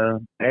kind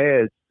of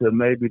adds to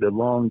maybe the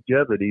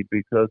longevity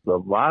because a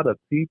lot of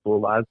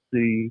people I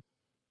see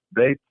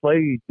they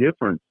play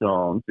different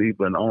songs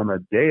even on a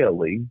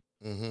daily,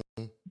 hmm,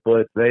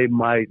 but they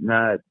might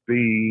not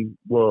be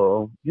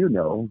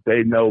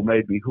they know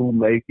maybe who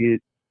make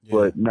it, Yeah.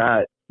 but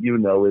not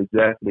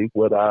exactly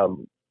what I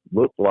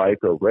look like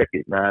or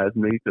recognize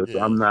me because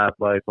yeah, I'm not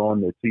like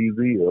on the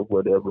TV or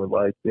whatever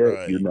like that,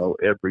 right,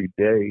 every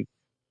day.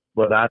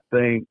 But I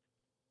think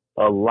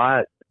a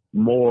lot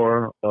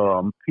more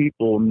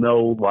people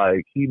know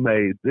like he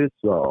made this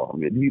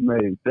song and he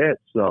made that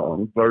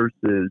song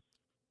versus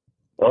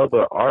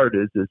other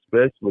artists,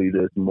 especially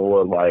that's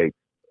more like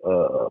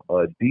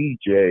a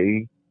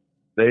DJ.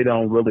 They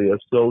don't really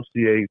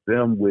associate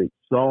them with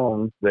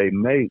songs they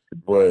make,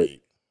 but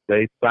right,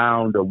 they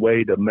found a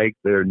way to make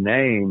their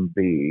name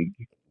big,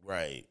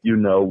 right,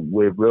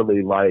 with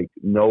really like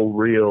no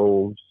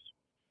real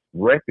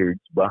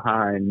records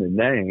behind the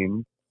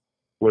name.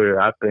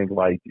 Where I think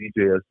like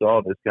DJ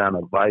Assault is kind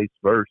of vice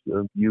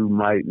versa. You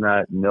might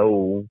not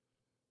know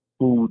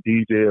who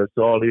DJ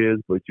Assault is,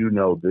 but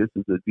this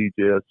is a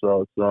DJ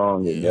Assault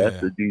song and yeah,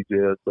 that's Yeah. a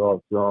DJ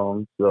Assault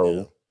song. yeah.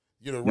 So,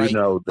 You're the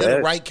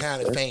right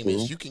kind of that's famous.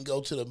 cool. You can go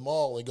to the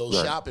mall and go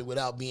Right. shopping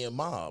without being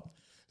mobbed.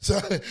 So,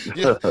 so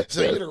you're That's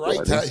the right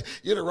funny. type.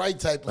 You're the right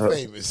type of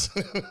famous.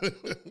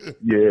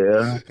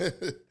 Yeah.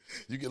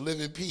 You can live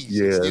in peace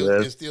Yeah,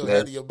 and still that's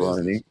handle your business.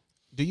 funny.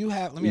 Do you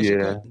have? Let me ask you a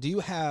Yeah. question. Do you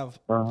have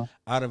Uh,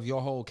 out of your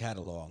whole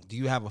catalog? Do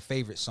you have a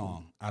favorite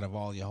song out of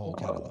all your whole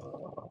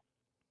catalog?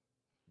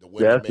 The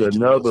one that that's made you the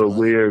most another money.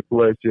 weird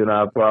question.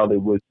 I probably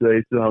would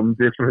say something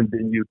different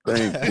than you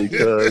think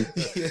because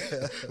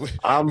Yeah.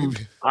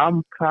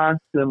 I'm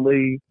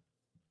constantly.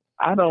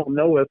 I don't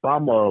know if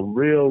I'm a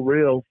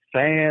real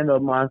fan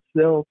of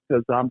myself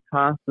because I'm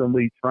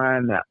constantly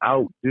trying to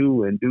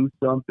outdo and do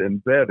something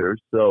better.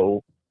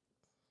 So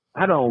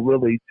I don't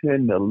really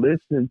tend to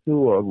listen to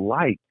or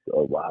like a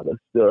lot of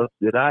stuff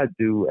that I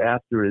do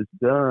after it's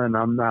done.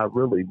 I'm not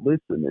really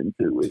listening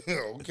to it.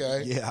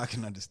 Okay. Yeah, I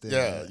can understand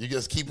Yeah, that. you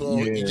just keep on.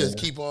 You Yeah. just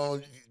keep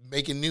on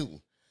making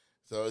new.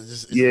 So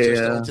it's just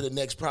Yeah. on to the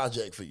next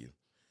project for you.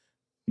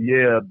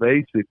 Yeah,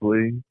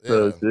 basically,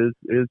 because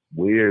Yeah. it's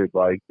weird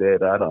like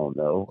that. I don't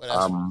know.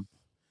 Well,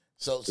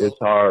 that's so. It's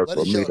hard What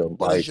for is me your to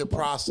what like is your myself.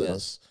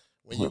 process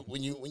when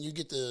you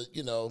get to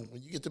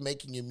when you get to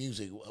making your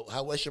music?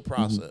 What's your Mhm.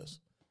 process?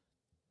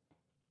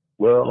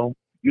 Well,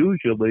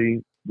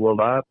 usually,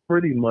 I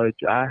pretty much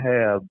I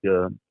have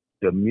the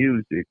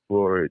music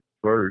for it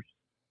first,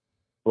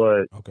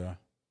 but Okay.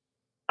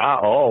 I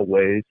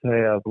always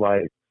have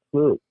like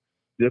hooks,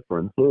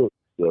 different hooks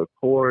or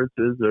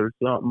choruses or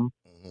something.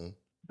 Hmm.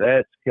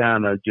 That's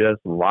kind of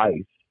just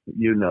life,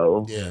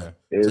 Yeah.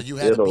 Yeah. So you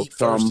had a It'll beat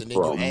come first, and then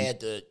from.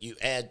 you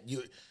add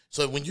you.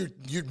 So when you're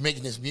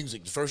making this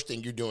music, the first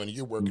thing you're doing,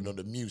 you're working on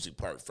the music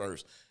part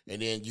first,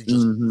 and then you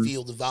just Hmm.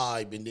 feel the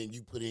vibe, and then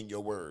you put in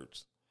your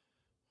words.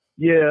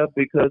 Yeah,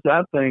 because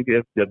I think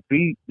if the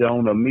beat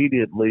don't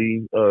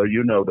immediately,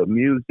 the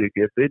music,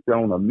 if it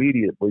don't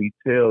immediately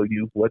tell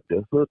you what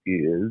the hook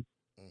is,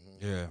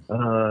 Hmm.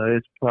 Yeah.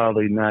 it's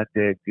probably not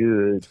that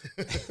good.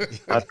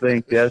 I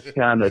think that's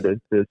kind of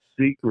the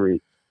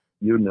secret,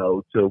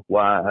 to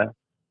why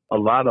a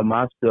lot of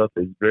my stuff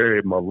is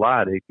very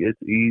melodic.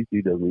 It's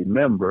easy to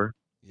remember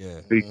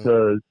Yeah.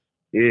 because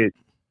it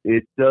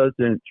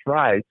doesn't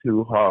try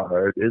too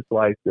hard. It's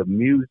like the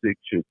music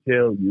should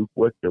tell you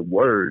what the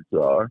words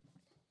are,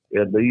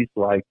 at least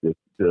like the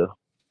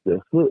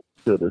hook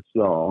to the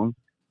song,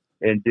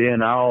 and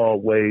then I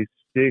always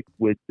stick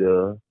with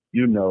the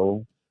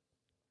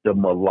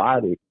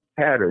melodic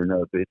pattern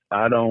of it.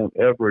 I don't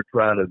ever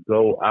try to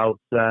go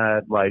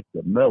outside like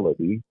the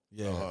melody.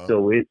 Yeah. Uh-huh.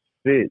 So it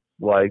fits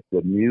like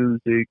the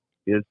music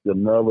is the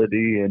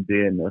melody and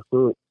then the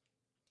hook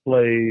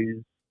plays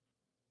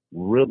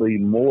really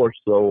more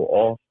so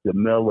off the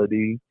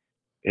melody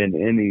and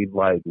any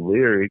like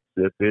lyrics.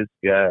 If it's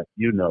got,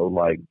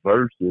 like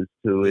verses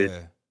to it,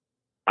 Yeah.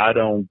 I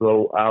don't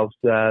go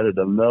outside of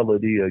the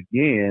melody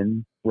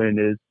again when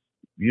it's,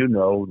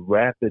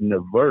 rapping the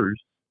verse.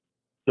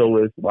 So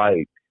it's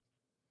like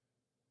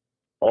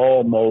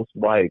almost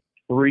like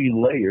three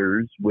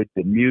layers with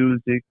the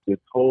music, the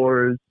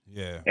chorus,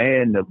 Yeah.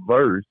 and the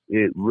verse.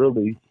 It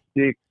really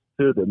sticks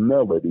to the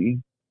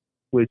melody,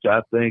 which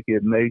I think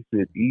it makes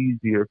it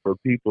easier for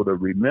people to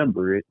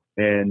remember it.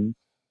 And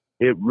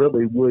it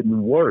really wouldn't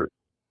work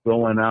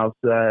going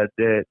outside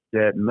that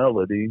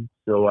melody.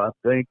 So I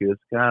think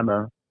it's kind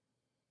of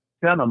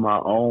my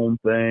own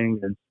thing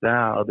and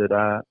style that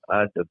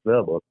I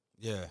developed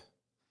Yeah.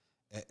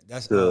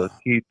 That's to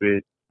keep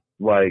it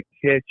like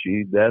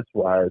catchy. That's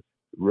why it's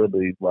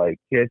really like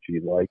catchy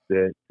like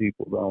that.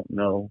 People don't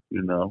know,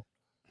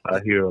 I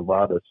hear a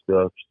lot of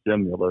stuff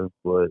similar,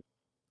 but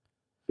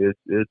it's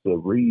a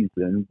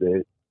reason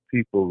that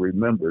people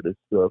remember the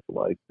stuff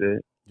like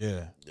that.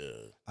 Yeah.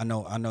 I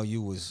know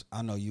you was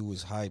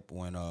hype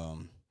when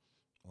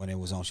it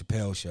was on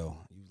Chappelle's show.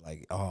 You was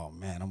like, oh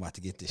man, I'm about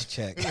to get this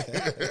check.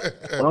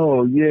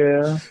 Oh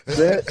yeah,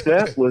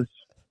 that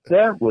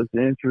was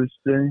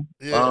interesting.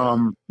 Yeah.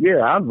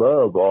 I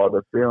love all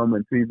the film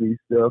and TV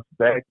stuff.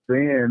 Back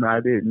then, I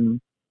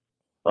didn't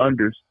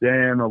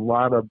understand a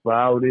lot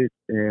about it,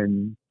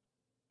 and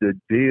the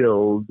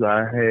deals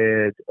I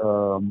had,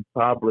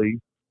 probably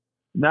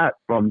not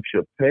from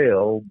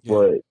Chappelle,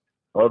 but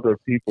other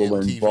people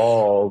MTV.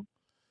 involved.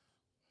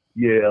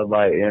 Yeah,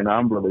 and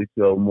I'm really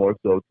more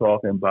so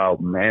talking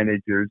about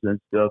managers and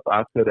stuff.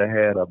 I could have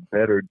had a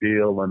better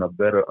deal and a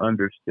better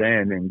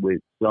understanding with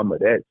some of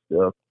that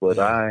stuff, but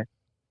I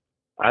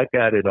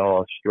got it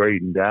all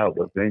straightened out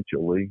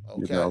eventually,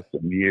 Okay.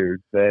 some years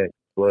back.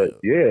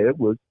 But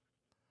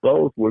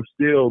those were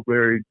still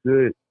very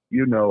good,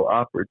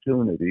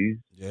 opportunities.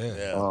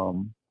 Yeah.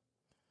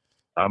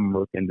 I'm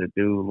looking to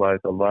do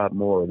a lot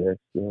more of that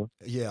stuff.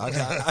 Yeah,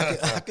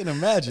 I can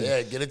imagine.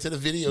 Yeah, get into the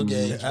video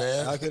games,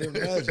 man. I can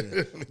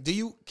imagine.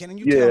 Can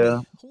you Yeah. tell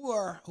me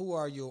who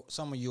are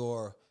some of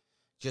your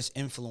just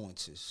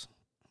influences,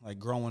 like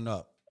growing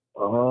up?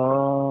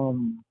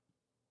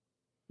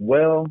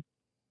 Well,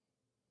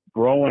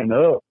 growing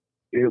up,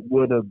 it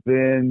would have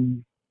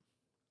been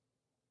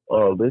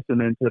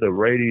listening to the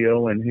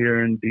radio and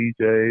hearing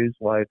DJs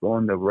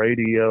on the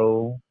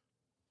radio,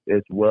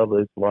 as well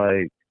as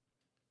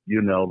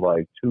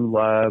 2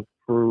 Live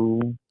Crew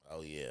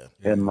Oh yeah.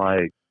 and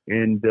I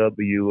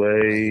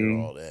NWA, hear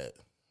all that.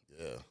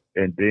 Yeah.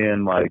 and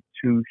then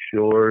Too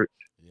Short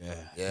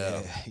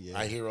Yeah.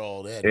 I hear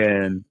all that.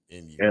 and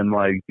in you. and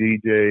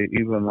DJ,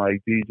 even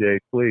DJ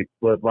Quick.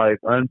 But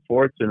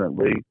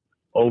unfortunately,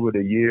 over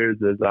the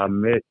years, as I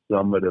met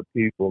some of the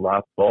people I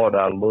thought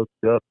I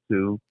looked up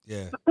to,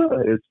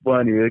 it's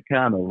funny, it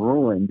kind of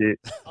ruined it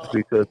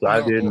because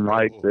I didn't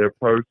like their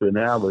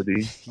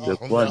personality. The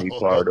funny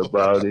part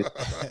about it,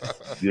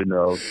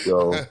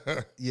 so.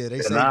 Yeah, they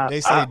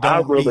And say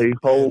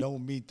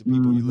don't meet the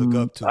people you look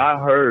up to. I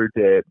heard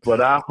that, but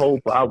I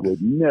hope I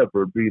would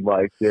never be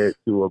like that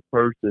to a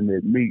person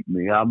that meet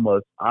me. I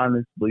must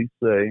honestly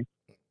say,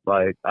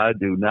 I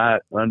do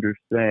not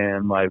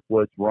understand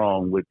what's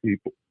wrong with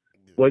people.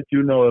 But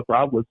if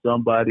I was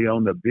somebody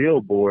on the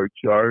Billboard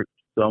chart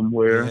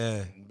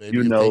somewhere, they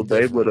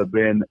would have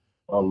been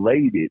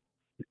elated,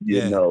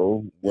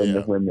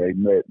 when they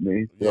met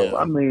me. So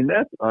I mean,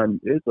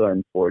 it's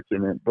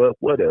unfortunate, but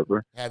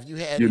whatever. Have you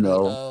had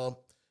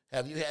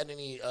have you had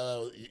any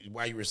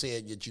while you were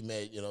saying that you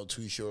met,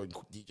 Too Short and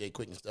DJ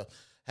Quick and stuff,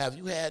 have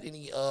you had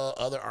any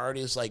other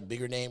artists,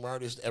 bigger name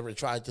artists, ever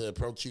tried to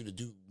approach you to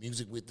do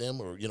music with them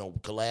or,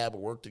 collab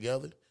or work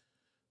together?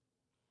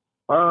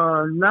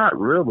 Not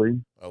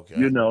really. Okay.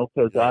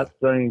 Because I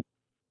think,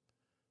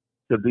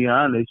 to be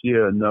honest,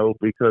 no,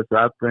 because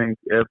I think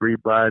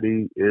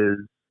everybody is,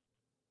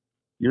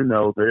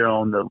 they're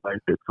on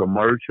the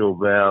commercial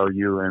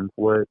value and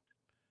what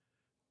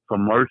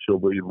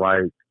commercially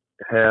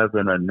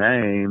having a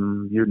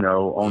name,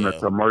 on a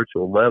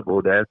commercial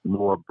level, that's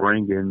more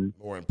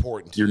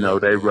important.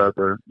 They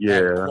rather,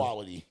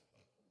 quality.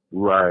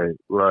 Right.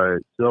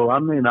 So I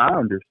mean, I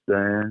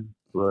understand,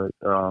 but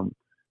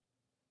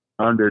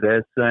under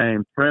that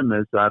same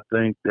premise, I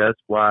think that's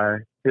why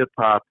hip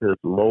hop has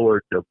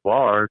lowered the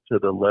bar to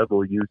the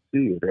level you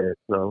see it at.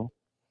 So,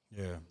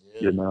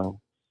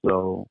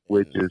 so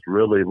which is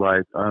really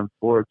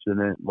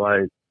unfortunate.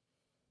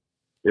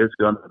 It's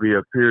going to be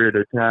a period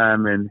of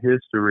time in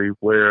history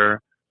where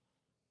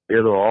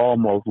it'll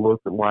almost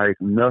look like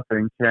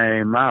nothing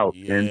came out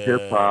in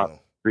hip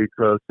hop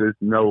because there's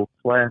no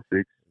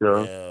classic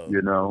stuff.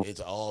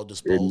 It's all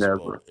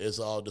disposable. It's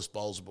all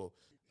disposable.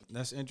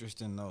 That's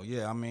interesting, though.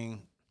 Yeah, I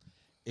mean,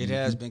 it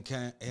has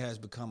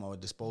become a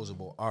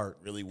disposable art,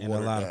 really, in a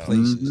lot of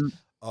places.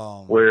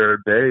 Where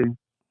they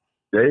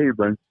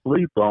even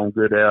sleep on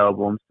good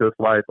albums,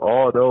 because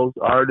all those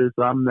artists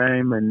I'm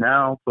naming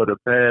now for the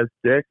past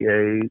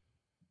decade,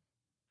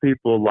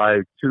 people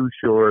like Too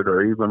Short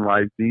or even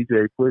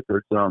DJ Quick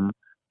or something,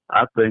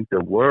 I think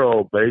the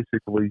world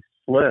basically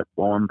slept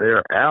on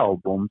their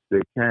albums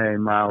that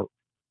came out,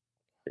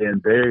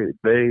 and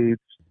they've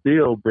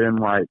still been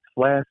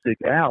classic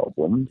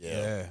albums.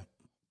 Yeah.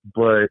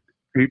 But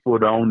people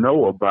don't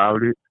know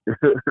about it.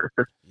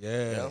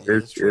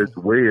 It's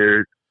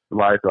weird.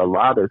 A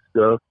lot of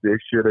stuff that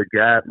should have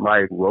got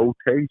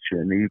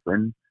rotation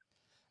even.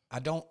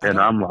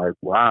 I'm like,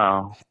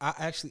 wow.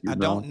 I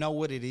don't know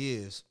what it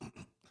is.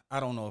 I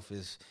don't know if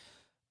it's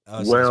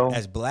us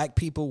as black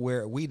people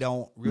where we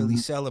don't really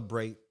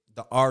celebrate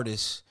the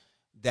artists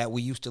that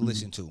we used to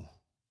listen to.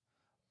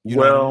 You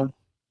know what I mean?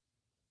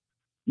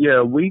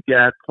 Yeah, we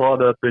got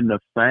caught up in the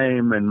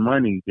fame and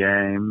money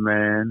game,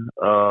 man.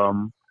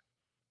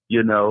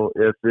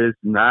 If it's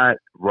not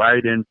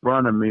right in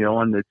front of me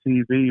on the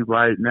TV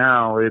right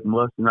now, it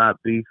must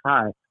not be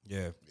hot.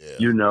 Yeah.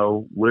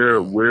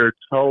 We're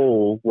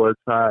told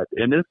what's hot,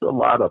 and it's a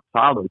lot of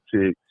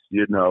politics,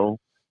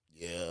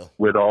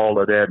 with all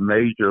of that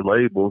major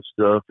label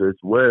stuff as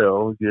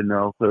well, you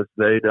know, because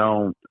they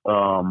don't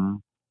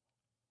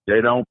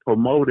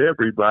promote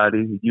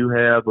everybody. You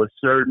have a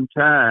certain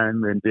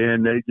time and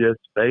then they just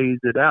phase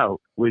it out,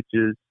 which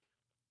is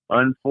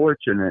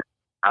unfortunate.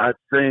 I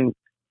think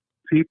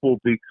people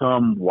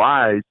become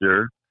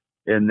wiser,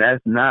 and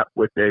that's not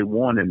what they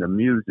want in the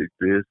music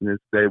business.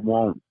 They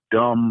want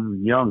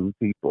dumb young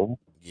people.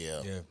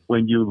 Yeah.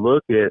 When you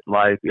look at,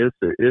 like, it's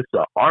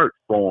a art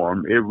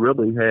form. It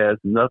really has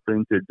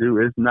nothing to do.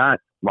 It's not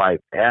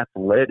like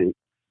athletic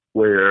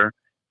where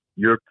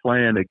you're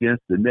playing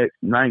against the next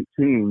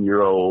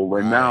 19-year-old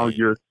and now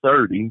you're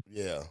 30.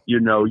 Yeah.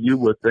 You know, you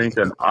would think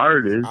an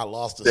artist,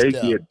 they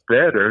get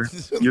better,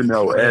 you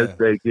know, as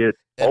they get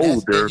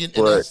older.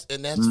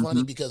 And that's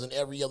funny because in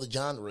every other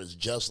genre is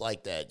just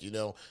like that. You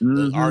know,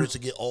 the artists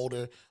that get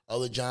older,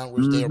 other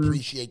genres, they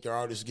appreciate their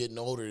artists getting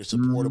older. They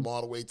support them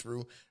all the way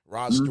through.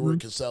 Rod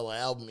Stewart can sell an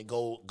album and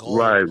go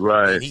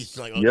right. And he's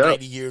like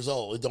 90 years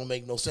old. It don't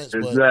make no sense.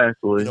 Exactly.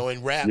 But, you know,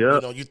 in rap, you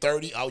know, you're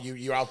 30,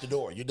 you're out the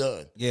door. You're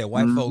done. Yeah,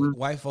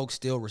 white folks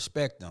still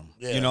respect them.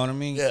 Yeah. You know what I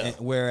mean? Yeah. And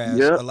whereas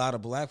a lot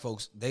of black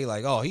folks, they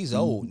like, oh, he's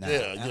old now.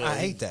 Yeah, I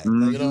hate that.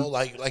 You know,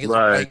 like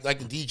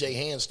the DJ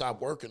Hand stopped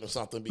working or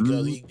something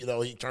because he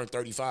turned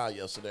 35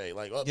 yesterday.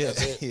 Like,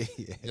 that's it.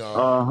 You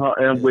know?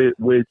 And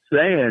with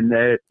saying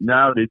that,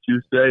 now that you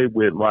say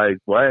with like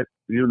black,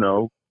 you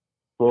know,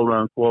 quote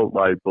unquote,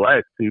 like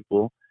black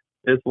people,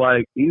 it's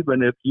like,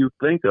 even if you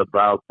think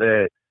about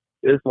that,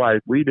 it's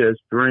like we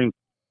just drink,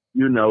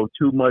 you know,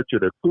 too much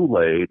of the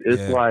Kool-Aid.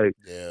 It's like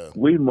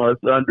we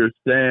must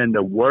understand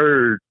the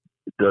world,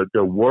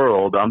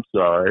 I'm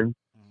sorry.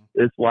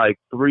 It's like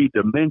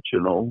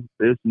 3-dimensional.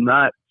 It's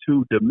not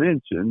 2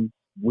 dimensions.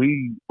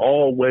 We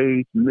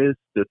always miss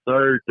the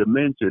 3rd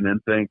dimension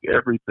and think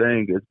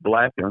everything is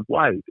black and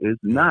white. It's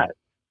not.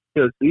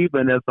 Because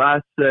even if I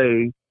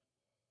say,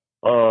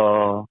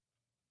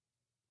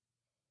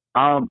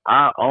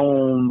 I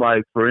own,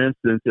 like, for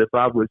instance, if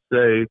I would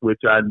say,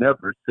 which I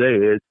never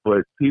said,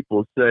 but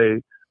people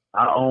say,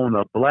 I own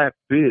a black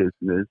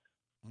business.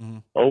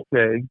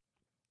 Okay.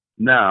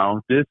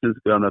 Now, this is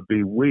going to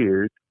be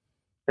weird.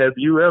 Have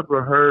you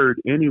ever heard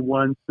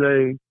anyone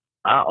say,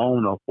 I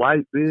own a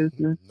white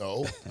business?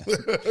 No.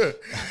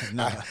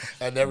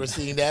 I never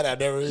seen that. I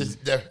never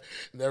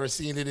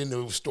seen it in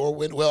the store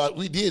window. Well,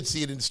 we did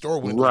see it in the store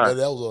window, but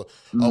that was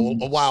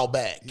a while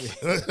back.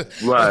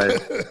 Right.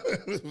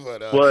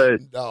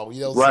 but no,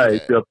 you don't see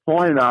that. The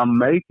point I'm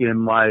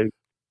making, like,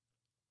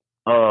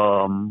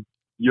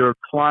 your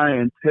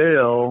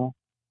clientele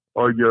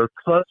or your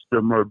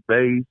customer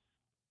base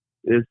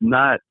is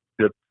not,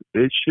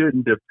 it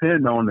shouldn't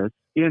depend on the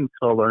skin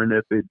color, and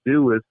if it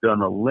do, it's going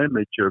to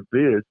limit your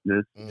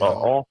business an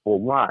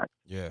awful lot.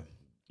 Yeah.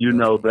 You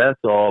know, that's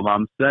all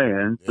I'm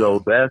saying. Yeah. So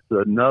that's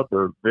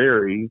another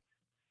very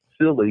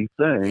silly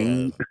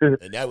thing. Yeah.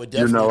 And that would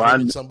definitely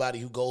limit somebody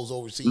who goes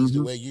overseas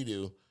the way you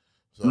do.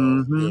 So,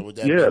 with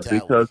that mentality.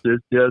 Because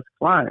it's just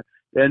client.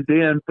 And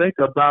then think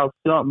about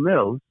something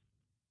else.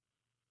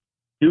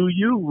 Do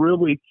you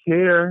really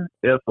care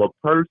if a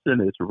person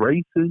is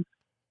racist?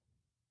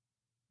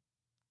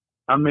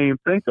 I mean,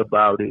 think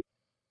about it.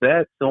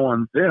 That's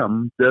on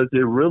them. Does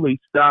it really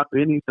stop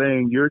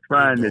anything you're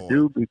trying to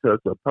do because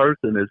a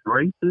person is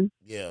racist?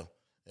 Yeah.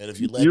 And if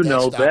you let that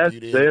stop that's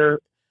you, their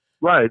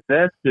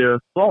that's their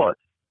thought.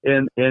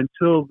 And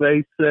until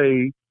they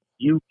say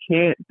you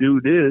can't do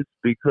this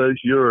because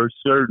you're a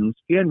certain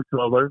skin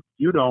color,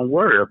 you don't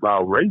worry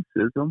about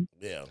racism.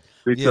 Yeah.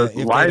 Because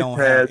life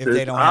has its obstacles. If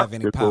they don't have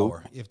any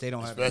power. If they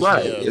don't have any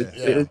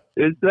power.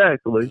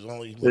 Exactly.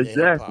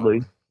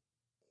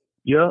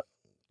 Yeah.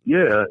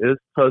 Yeah,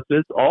 it's because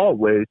it's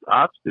always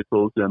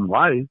obstacles in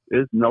life.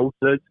 There's no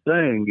such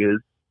thing as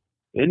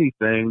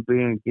anything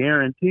being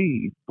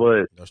guaranteed.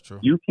 But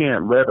you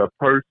can't let a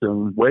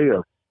person's way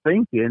of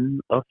thinking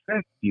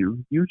affect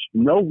you.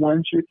 No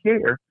one should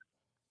care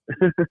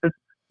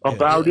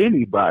about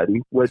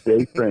anybody, what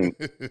they think.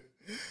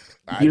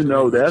 You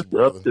know, that's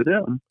up to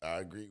them. I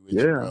agree with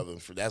you, brother.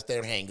 That's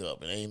their hang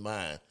up. It ain't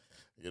mine.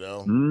 You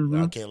know,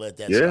 I can't let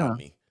that stop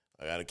me.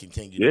 I got to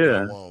continue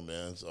to go on,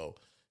 man. So.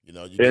 You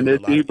know, and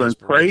it's even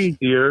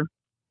crazier.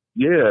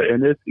 Yeah,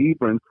 and it's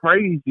even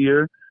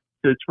crazier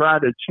to try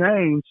to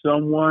change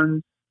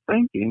someone's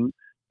thinking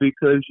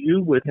because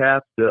you would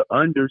have to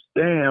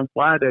understand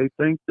why they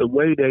think the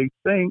way they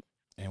think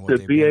to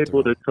be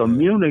able to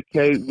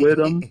communicate with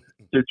them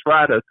to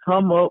try to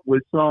come up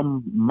with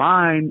some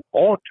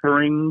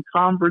mind-altering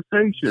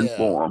conversation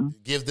for them.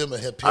 Give them a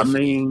epiphany. I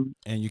mean...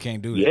 And you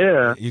can't do that.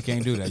 Yeah. You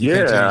can't do that. You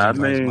can't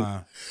change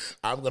mind.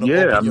 I'm going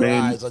to open your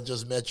eyes. I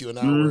just met you an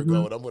hour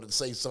ago, and I'm going to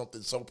say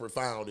something so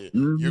profound that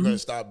you're going to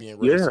stop being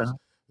racist.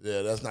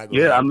 Yeah, that's not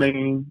going to happen. I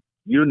mean,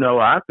 you know,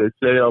 I could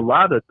say a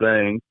lot of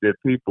things that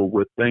people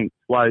would think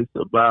twice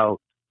about,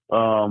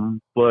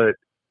 but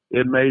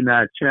it may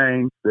not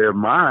change their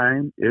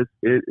mind.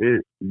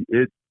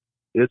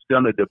 It's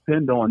going to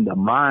depend on the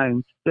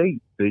mind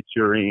state that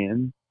you're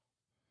in.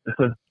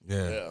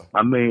 Yeah.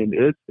 I mean,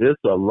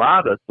 it's a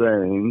lot of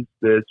things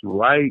that's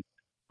right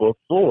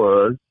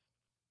before us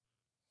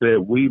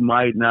that we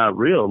might not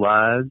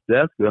realize.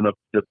 That's going to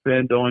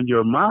depend on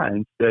your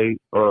mind state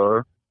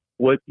or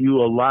what you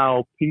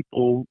allow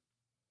people,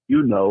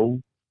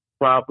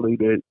 probably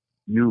that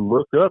you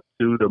look up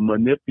to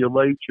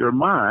manipulate your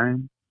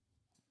mind.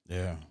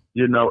 Yeah.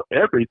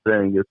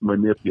 Everything is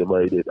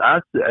manipulated.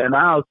 I'll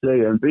say,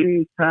 in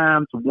these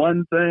times,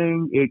 one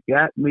thing it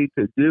got me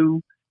to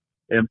do,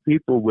 and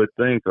people would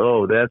think,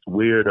 oh, that's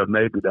weird, or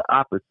maybe the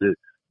opposite.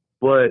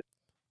 But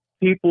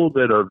people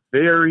that are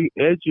very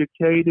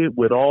educated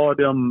with all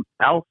them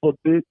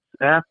alphabets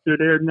after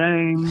their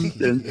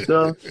names and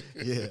stuff,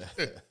 Yeah.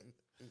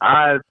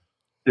 I've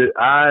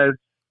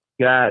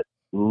got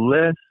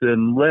less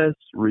and less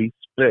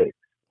respect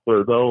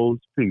for those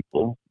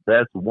people.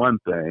 That's one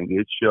thing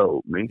it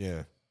showed me.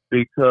 Yeah.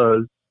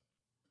 Because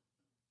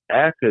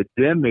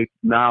academic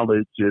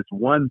knowledge is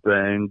one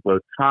thing,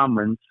 but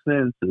common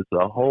sense is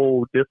a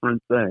whole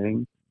different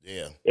thing.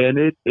 Yeah. And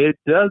it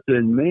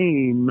doesn't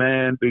mean,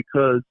 man,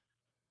 because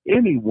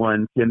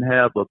anyone can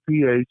have a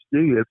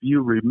PhD if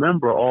you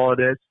remember all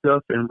that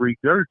stuff and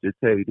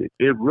regurgitate it.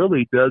 It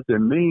really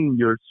doesn't mean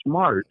you're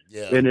smart.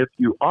 Yeah. And if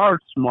you are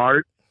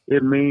smart,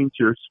 it means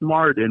you're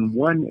smart in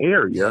one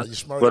area. Yeah,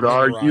 smart but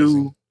are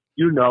memorizing.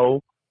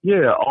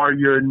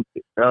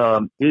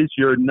 is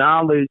your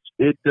knowledge,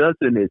 it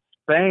doesn't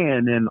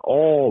expand in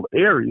all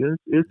areas.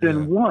 It's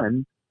in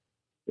one.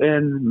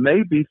 And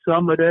maybe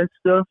some of that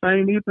stuff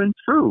ain't even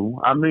true.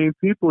 I mean,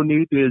 people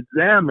need to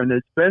examine,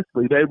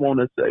 especially they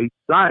want to say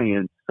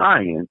science.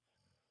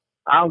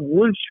 I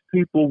wish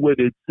people would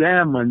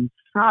examine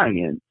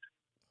science,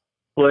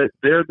 but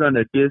they're going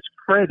to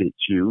discredit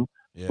you.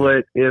 Yeah.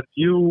 But if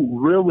you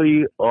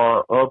really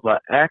are of an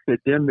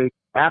academic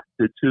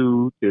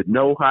aptitude that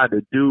know how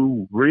to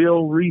do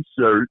real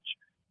research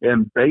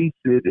and base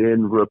it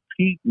and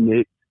repeating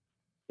it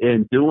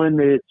and doing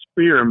the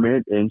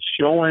experiment and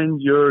showing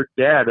your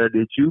data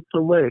that you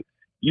collect,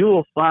 you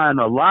will find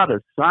a lot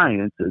of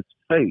science is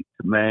fake,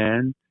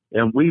 man.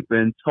 And we've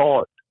been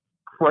taught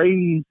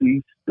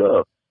crazy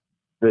stuff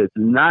that's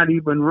not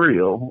even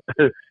real.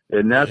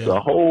 And that's a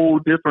whole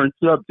different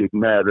subject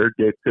matter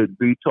that could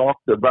be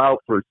talked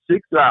about for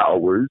 6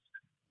 hours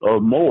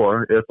or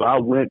more if I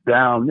went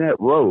down that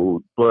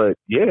road. But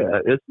yeah,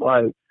 it's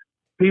like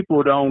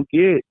people don't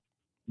get,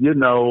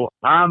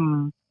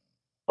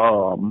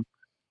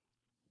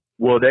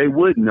 well, they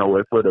would know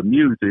it for the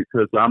music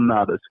because I'm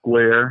not a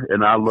square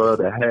and I love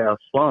to have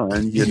fun,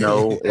 and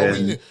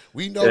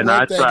we know and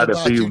I try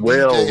to be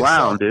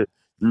well-rounded.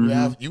 You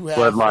have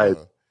but fun.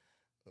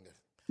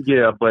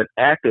 But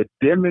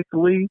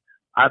academically,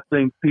 I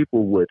think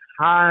people would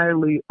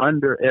highly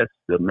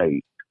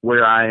underestimate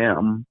where I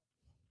am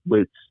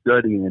with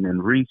studying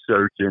and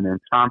researching and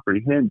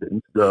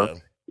comprehending stuff.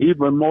 Yeah.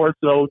 Even more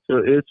so,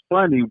 it's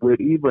funny with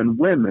even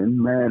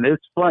women, man,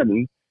 it's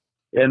funny.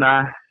 And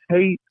I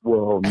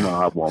no,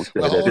 I won't say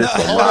that.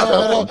 It's a lot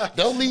of them.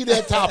 Don't leave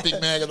that topic,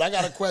 man, because I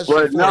got a question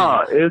but for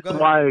no, you. It's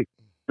like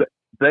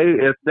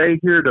if they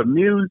hear the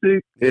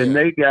music and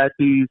they got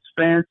these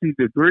fancy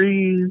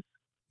degrees,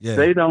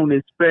 they don't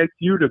expect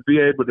you to be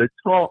able to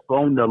talk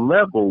on the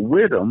level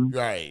with them.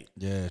 Right.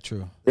 Yeah,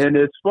 true. And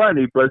it's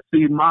funny, but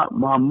see, my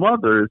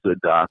mother is a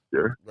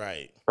doctor.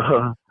 Right.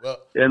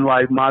 And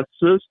like my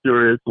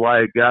sister is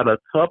like got a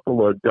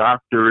couple of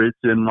doctorates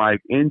in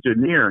like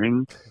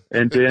engineering,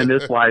 and then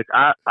it's like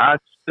I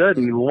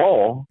study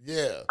law.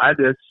 Yeah, I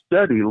just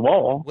study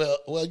law.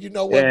 Well, you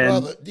know what,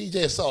 brother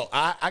DJ Saul,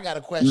 I got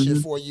a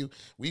question for you.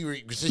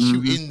 Since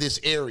you in this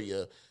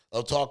area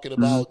of talking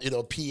about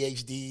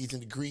PhDs and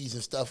degrees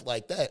and stuff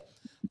like that.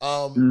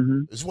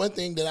 There's one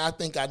thing that I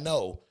think I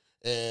know,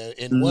 and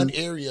in one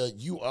area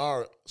you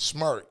are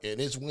smart,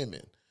 and it's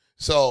women.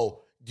 So.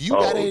 Do you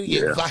got any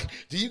advice?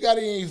 Do you got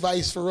any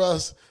advice for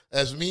us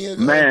as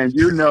men? Man,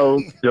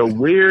 the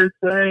weird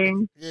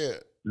thing.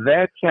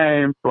 That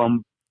came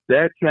from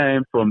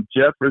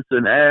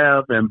Jefferson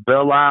Ave and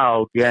Belle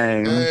Isle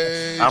gang.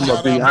 Hey, I'm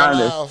gonna be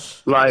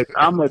honest. Like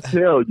I'm gonna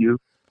tell you,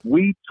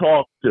 we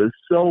talked to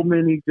so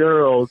many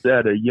girls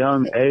at a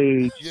young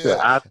age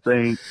that I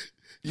think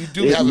you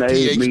do have a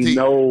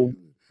PhD.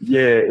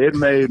 It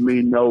made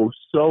me know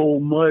so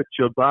much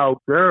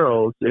about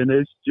girls, and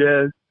it's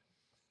just.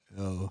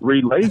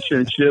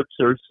 Relationships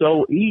are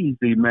so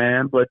easy,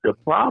 man, but the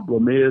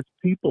problem is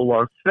people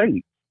are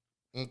fake.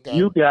 Okay.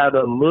 You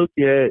gotta look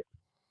at,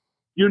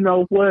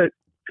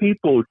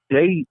 people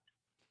date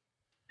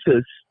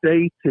to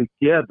stay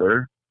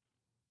together,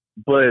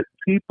 but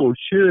people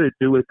should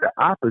do it the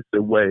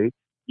opposite way.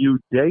 You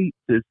date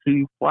to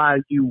see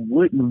why you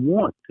wouldn't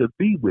want to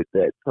be with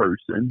that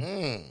person.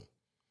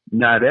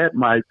 Now that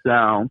might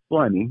sound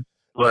funny,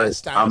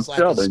 but I'm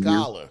telling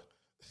you.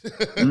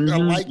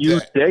 Like you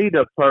that. date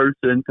a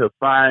person to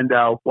find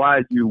out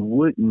why you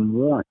wouldn't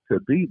want to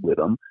be with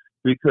them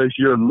because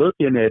you're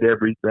looking at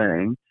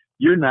everything.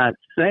 You're not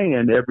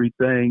saying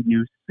everything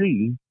you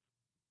see,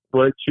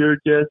 but you're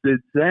just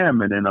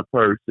examining a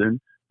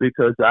person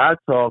because I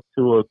talk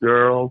to a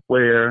girl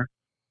where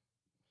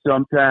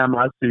sometimes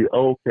I see,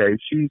 okay,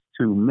 she's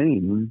too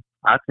mean.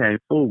 I can't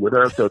fool with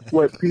her because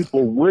what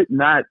people would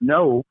not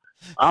know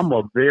I'm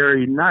a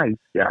very nice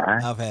guy.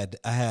 I've had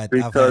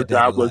because that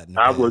I a lot was in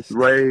the I was past.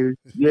 raised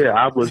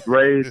I was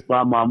raised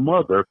by my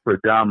mother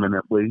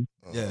predominantly.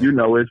 Yeah. You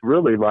know, it's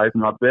really like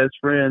my best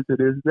friend to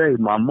this day,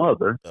 my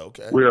mother.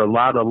 Okay. We're a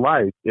lot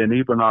alike, and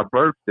even our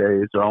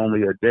birthdays are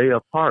only a day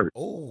apart.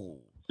 Oh.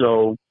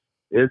 So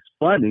it's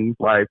funny,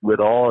 like with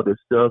all the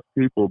stuff,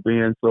 people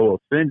being so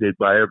offended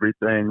by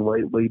everything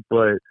lately,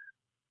 but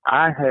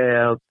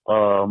I've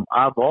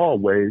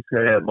always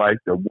had like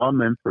the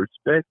woman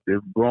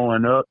perspective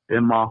growing up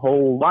in my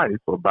whole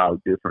life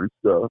about different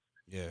stuff.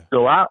 Yeah.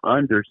 So I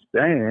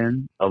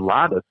understand a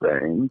lot of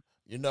things,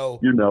 and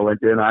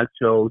then I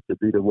chose to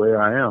be the way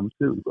I am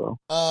too, though.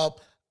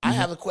 I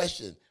have a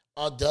question.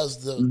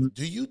 Do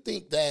you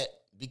think that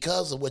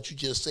because of what you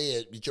just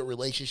said, with your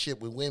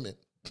relationship with women,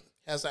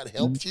 has that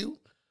helped you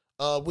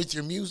with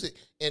your music?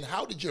 And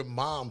how did your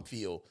mom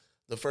feel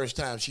the first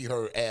time she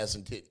heard Ass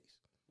and Titties?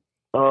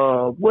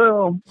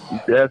 Well,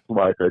 that's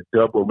like a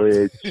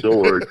double-edged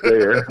sword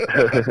there.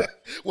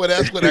 Well,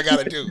 that's what I got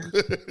to do.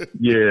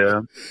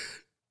 Yeah.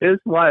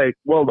 It's like,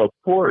 well, of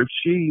course,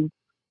 she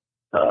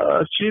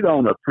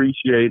don't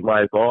appreciate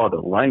like all the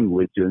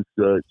language and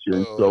such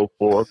and so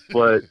forth,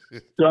 but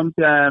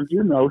sometimes, she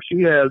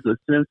has a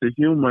sense of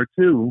humor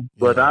too.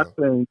 But I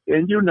think,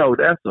 and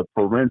that's a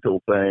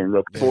parental thing.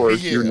 Of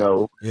course, they're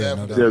going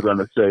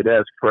to say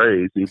that's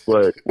crazy.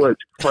 But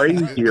what's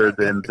crazier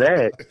than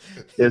that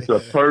is a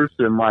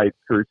person like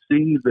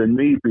perceiving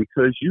me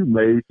because you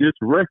made this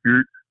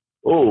record.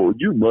 Oh,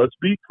 you must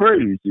be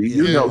crazy.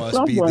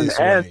 Someone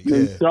asked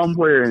me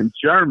somewhere in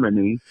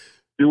Germany,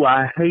 do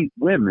I hate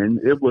women?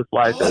 It was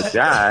like a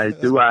guy,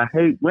 do I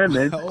hate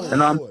women?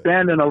 And I'm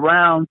standing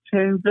around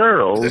 10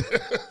 girls.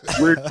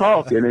 We're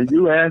talking, and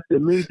you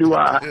asking me, do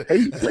I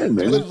hate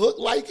women? Do it look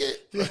like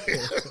it?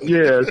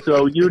 Yeah,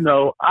 so,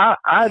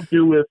 I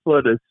do it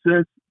for the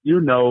sense,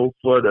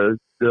 for the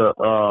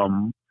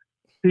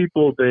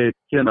people that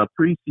can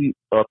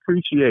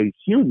appreciate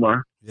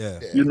humor.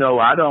 Yeah.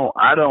 I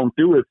don't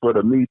do it for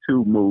the Me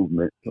Too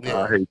movement.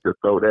 I hate to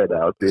throw that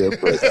out there,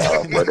 but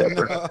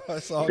whatever.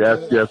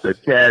 That's just a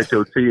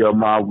casualty of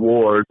my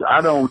wars.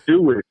 I don't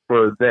do it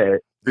for that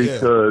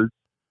because,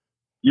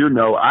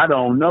 I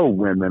don't know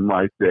women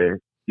like that,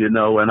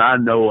 and I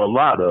know a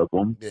lot of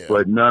them,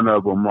 but none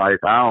of them I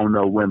don't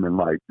know women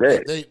like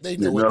that. They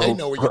know where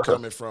you're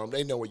coming from.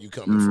 They know where you're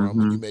coming from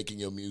when you're making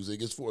your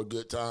music. It's for a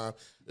good time.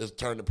 Just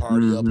turn the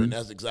party up, and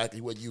that's exactly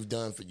what you've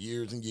done for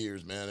years and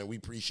years, man. And we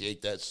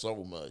appreciate that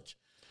so much.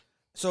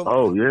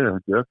 So, yeah,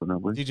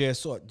 definitely. DJ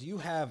Assault, do you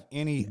have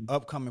any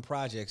upcoming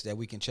projects that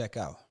we can check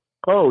out?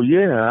 Oh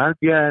yeah, I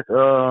got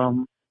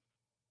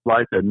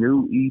like a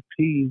new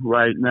EP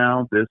right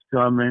now that's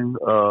coming.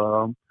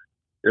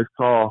 It's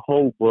called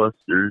Hoe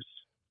Busters.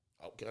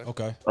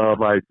 Okay.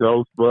 Like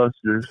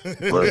Ghostbusters,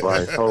 but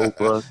like Hoe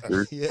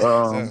Busters.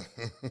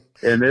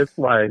 And it's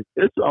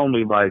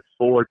only like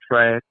 4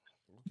 tracks.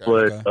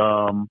 But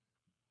I'm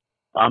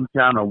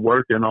kind of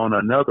working on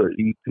another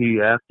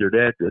EP after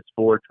that that's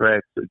 4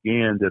 tracks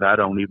again that I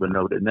don't even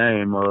know the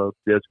name of.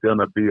 That's going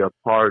to be a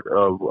part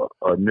of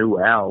a new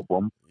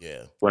album.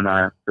 Yeah. When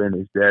I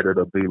finish that,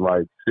 it'll be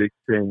like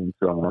 16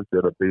 songs.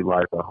 It'll be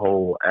like a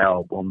whole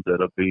album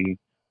that'll be,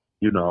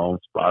 on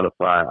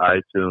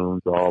Spotify,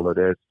 iTunes, all of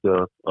that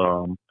stuff.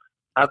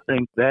 I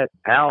think that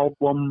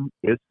album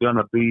is going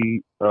to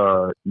be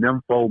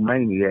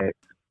Nymphomaniac.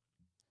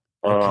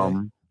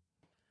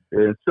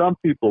 And some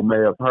people may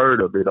have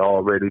heard of it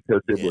already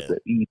because it was an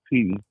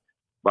EP,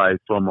 like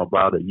from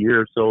about a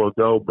year or so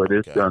ago, but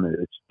it's going to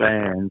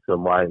expand to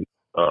like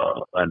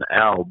an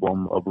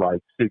album of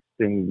like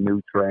 16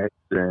 new tracks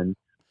and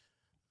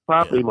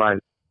probably like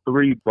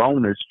 3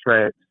 bonus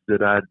tracks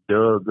that I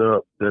dug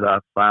up that I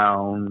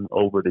found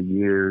over the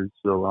years.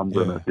 So I'm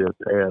going to just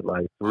add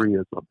like 3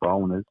 as a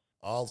bonus.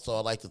 Also,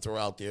 I'd like to throw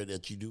out there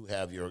that you do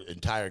have your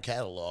entire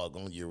catalog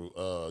on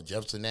your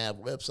Jefferson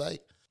Ave website.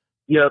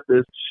 Yep,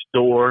 it's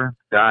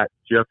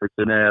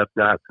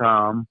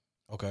store.jeffersonave.com.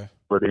 Okay.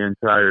 For the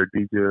entire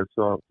DJ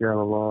Assault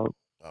catalog.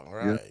 All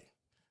right.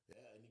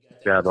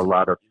 Yep. Got a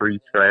lot of free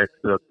tracks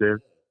up there.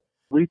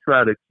 We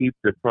try to keep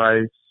the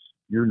price,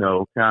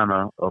 kind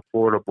of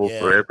affordable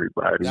for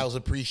everybody. That was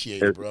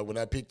appreciated, bro. When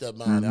I picked up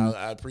mine,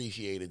 I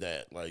appreciated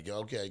that. Like,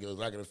 okay,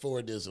 because I can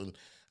afford this, and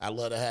I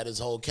love to have this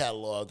whole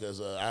catalog because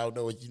I don't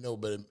know what you know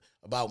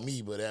about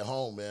me, but at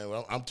home,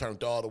 man, I'm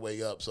turned all the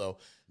way up. So,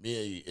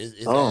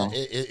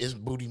 it's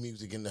booty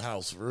music in the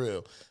house, for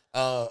real.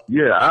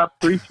 Yeah, I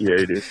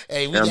appreciate it.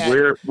 Hey,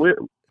 we're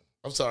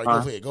I'm sorry, go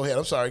ahead.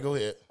 I'm sorry, go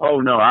ahead. Oh,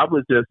 no, I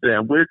was just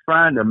saying, we're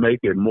trying to make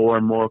it more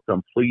and more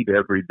complete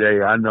every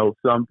day. I know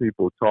some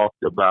people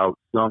talked about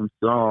some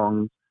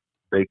songs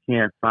they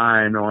can't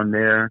find on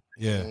there.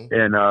 Yeah.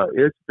 And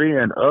it's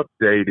being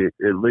updated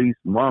at least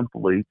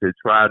monthly to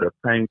try to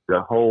paint the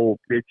whole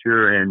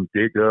picture and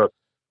dig up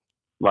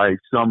like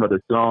some of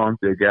the songs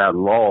that got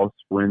lost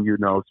when,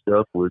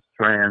 stuff was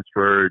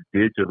transferred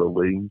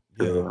digitally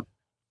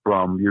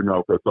from,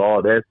 because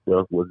all that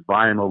stuff was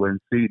vinyl and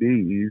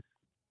CDs.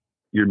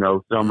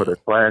 Some of the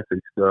classic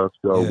stuff.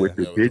 So with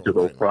the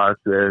digital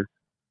process,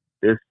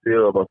 it's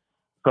still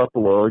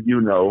couple of,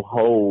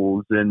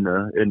 holes in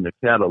the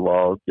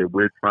catalog that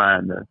we're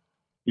trying to,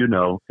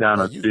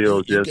 kind of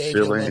still just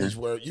fill in.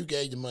 You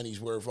gave your money's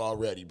worth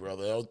already,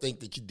 brother. I don't think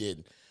that you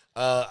didn't.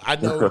 I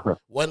know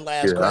one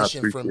last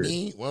question from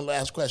me. One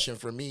last question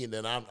from me, and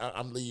then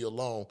I'm leave you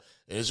alone.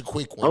 And it's a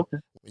quick one. Okay.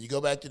 When you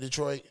go back to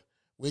Detroit,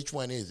 which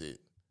one is it?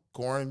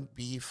 Corn,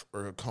 beef,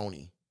 or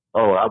coney?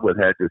 Oh, I would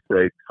have to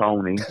say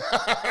coney.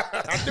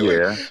 I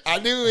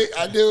knew it.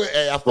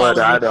 Hey, I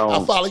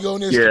follow you on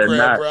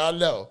Instagram, bro. I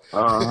know.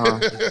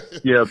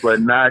 Yeah,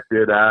 but not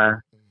that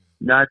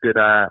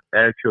I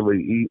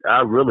actually eat.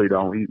 I really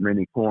don't eat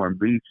many corned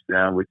beef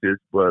sandwiches,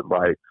 but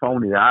like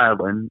Coney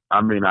Island,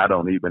 I mean, I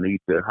don't even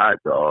eat the hot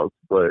dogs,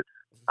 but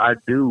I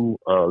do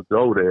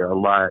go there a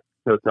lot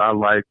because I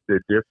like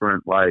the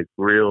different like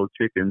grilled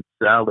chicken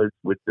salads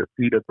with the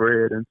pita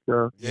bread and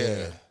stuff.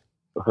 Yeah.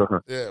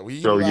 Yeah,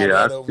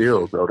 I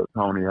still go to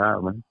Coney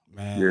Island.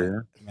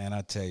 Man,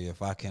 I tell you,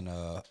 if I can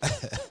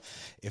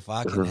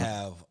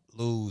have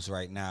Lou's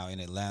right now in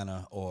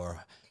Atlanta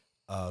or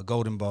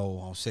Golden Bowl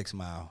on 6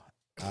 Mile,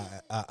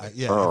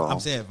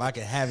 I'm saying if I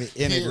can have it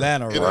in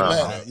Atlanta right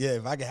now,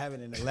 if I can have it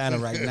in Atlanta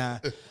right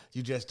now,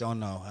 you just don't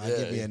know. I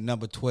give me a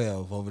number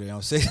 12 over there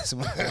on 6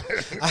 Mile.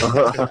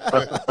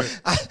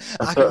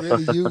 I can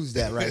really use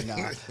that right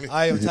now.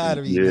 I am tired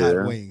of eating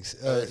hot wings.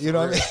 You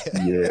know what I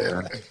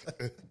mean?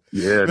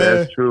 Yeah,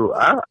 that's true.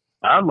 I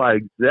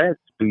like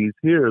Zaxby's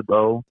here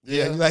though.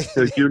 Yeah,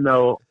 because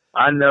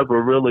I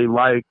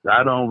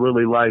don't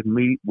really like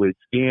meat with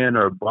skin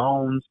or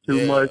bones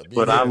too much,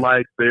 but I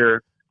like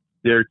their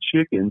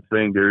chicken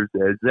fingers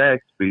at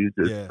Zaxby's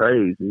is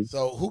crazy.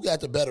 So who got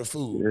the better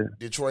food,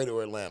 Detroit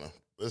or Atlanta?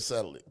 Let's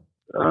settle it.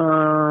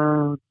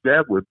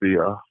 That would be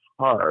a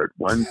hard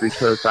one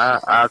because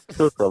I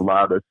cook a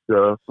lot of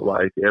stuff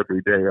like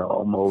every day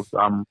almost.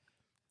 I'm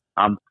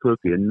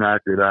cooking,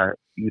 not that I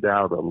eat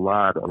out a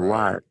lot.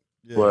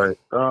 Yeah. But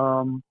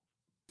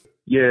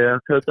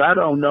because I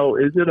don't know,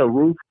 is it a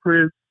Ruth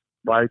Chris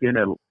like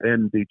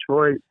in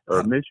Detroit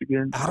or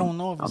Michigan? I don't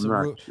know if it's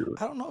sure.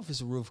 I don't know if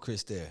it's a Ruth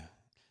Chris there,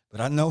 but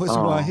I know it's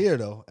one here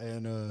though.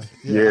 And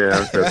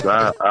because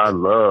I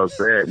love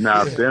that.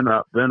 Now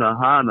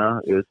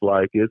Benihana is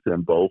like it's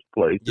in both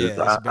places.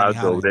 I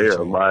go there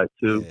a lot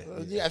too.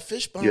 Yeah,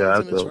 fish bones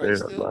in Detroit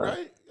still,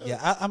 right? Yeah,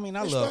 I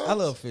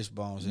love fish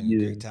bones in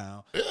Big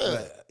Town.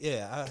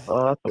 Yeah.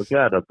 I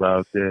forgot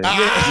about that.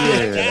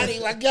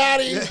 I got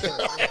him.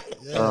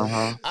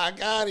 I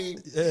got him.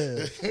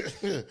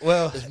 Yeah.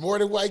 Well, it's more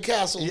than White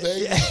Castle,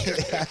 baby.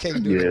 I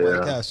can't do the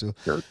White Castle.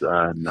 Because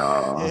I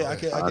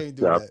can't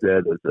do stopped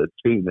that as a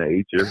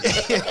teenager.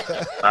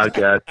 I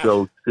got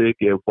so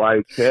sick at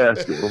White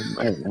Castle,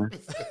 man.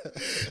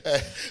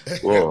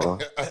 Whoa.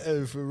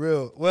 Hey, for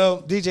real.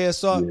 Well, DJ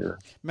Assault,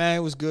 man,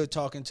 it was good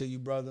talking to you,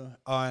 brother.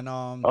 And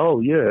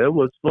it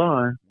was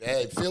fun.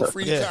 Hey, feel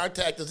free to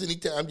contact us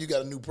anytime you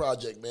got a new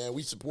project, man.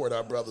 We support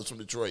our brothers from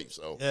Detroit,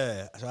 so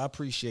so I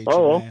appreciate you.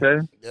 Oh, man.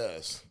 okay.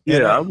 Yes.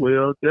 Yeah, I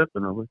will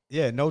definitely.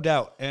 Yeah, no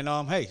doubt. And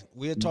hey,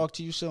 we'll talk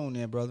to you soon,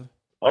 then, brother.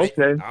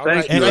 Okay,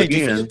 thank you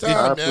again. For your time,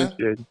 I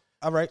appreciate it.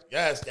 All right.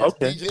 Yes, that's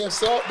DJ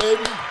Assault,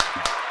 baby.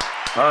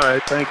 All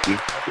right, thank you.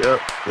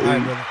 Yep. All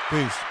right, brother.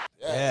 Peace.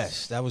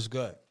 Yes, that was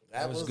good.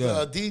 That was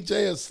good.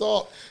 DJ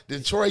Assault,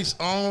 Detroit's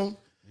own.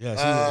 Yes,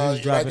 he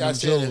was dropping them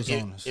jewels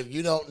on us. If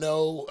you don't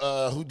know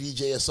who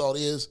DJ Assault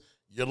is,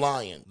 you're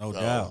lying. No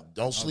doubt.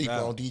 Don't sleep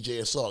on DJ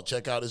Assault.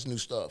 Check out his new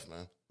stuff,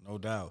 man. No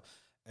doubt.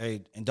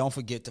 Hey, and don't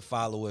forget to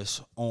follow us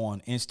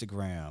on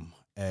Instagram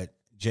at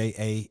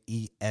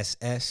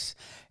JAESS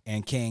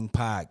and King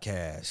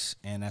Podcast.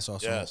 And that's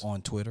also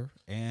on Twitter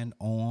and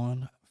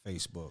on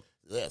Facebook.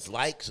 Yes,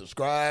 like,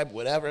 subscribe,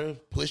 whatever.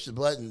 Push the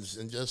buttons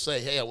and just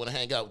say, hey, I want to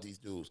hang out with these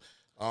dudes.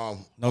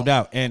 No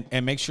doubt.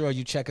 And make sure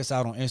you check us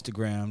out on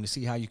Instagram to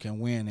see how you can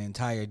win the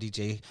entire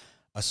DJ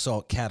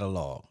Assault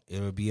catalog.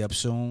 It'll be up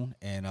soon.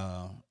 And,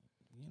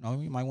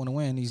 you might want to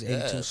win these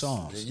 82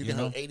 songs. You can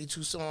have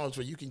 82 songs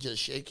where you can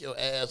just shake your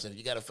ass. And if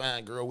you got a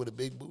fine girl with a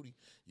big booty,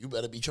 you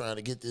better be trying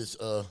to get this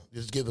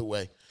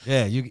giveaway.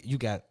 Yeah, you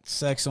got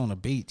sex on the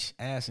beach,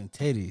 ass and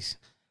titties,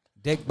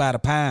 dick by the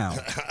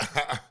pound.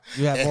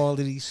 You have all of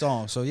these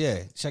songs. So,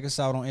 check us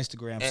out on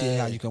Instagram. See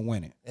how you can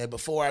win it. And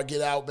before I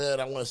get out, man,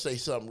 I want to say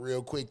something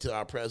real quick to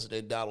our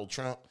president, Donald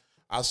Trump.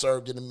 I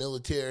served in the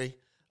military.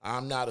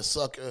 I'm not a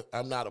sucker.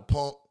 I'm not a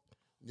punk.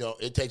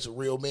 It takes a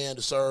real man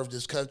to serve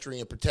this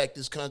country and protect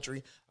this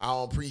country. I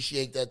don't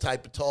appreciate that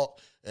type of talk.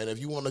 And if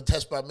you want to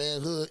test my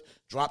manhood,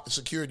 drop the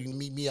security and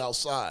meet me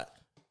outside.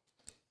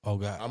 Oh,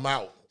 God. I'm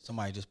out.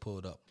 Somebody just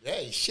pulled up.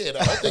 Hey, shit.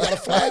 I hope they got a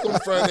flag on the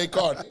front of their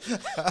car.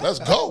 Let's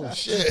go.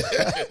 Shit.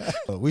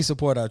 We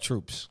support our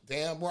troops.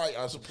 Damn right.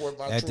 I support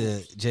my troops. At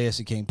the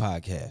JSC King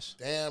Podcast.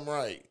 Damn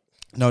right.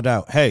 No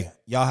doubt. Hey,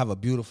 y'all have a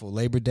beautiful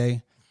Labor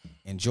Day.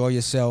 Enjoy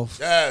yourself.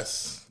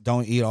 Yes.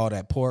 Don't eat all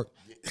that pork.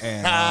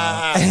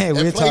 And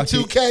we'll play talk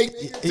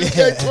 2K,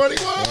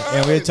 2K21.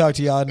 And we'll talk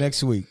to y'all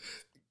next week.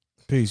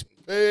 Peace.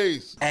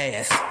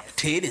 Ass,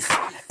 titties,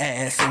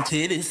 ass and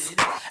titties.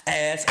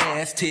 Ass,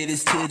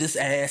 titties, titties,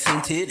 ass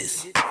and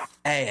titties.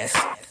 Ass,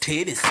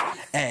 titties,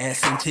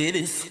 ass and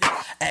titties.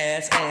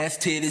 Ass, ass,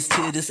 titties,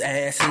 titties,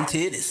 ass and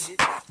titties.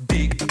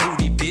 Big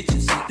booty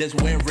bitches that's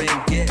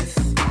wearing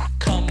guests.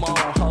 Come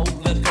on, ho,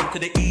 let's go to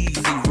the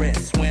easy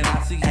rest. When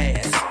I see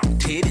ass,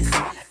 titties,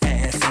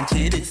 ass and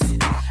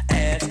titties.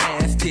 Ass,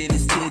 ass,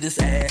 titties,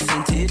 titties, ass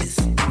and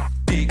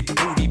titties. Big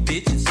booty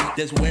bitches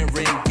that's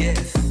wearing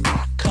guests.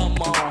 Come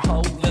on,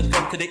 ho, let's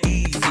go to the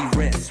easy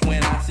rest.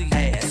 When I see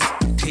ass,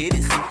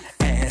 titties,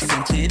 ass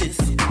and titties.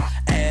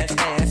 Ass,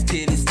 ass,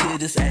 titties,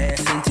 titties, ass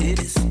and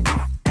titties.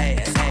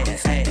 Ass,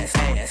 ass, ass, ass,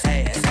 ass, ass,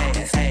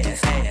 ass, ass,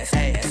 ass, ass,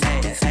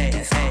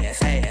 ass,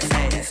 ass,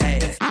 ass, ass,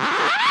 ass.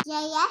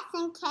 JS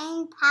and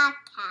Kane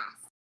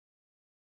Podcast.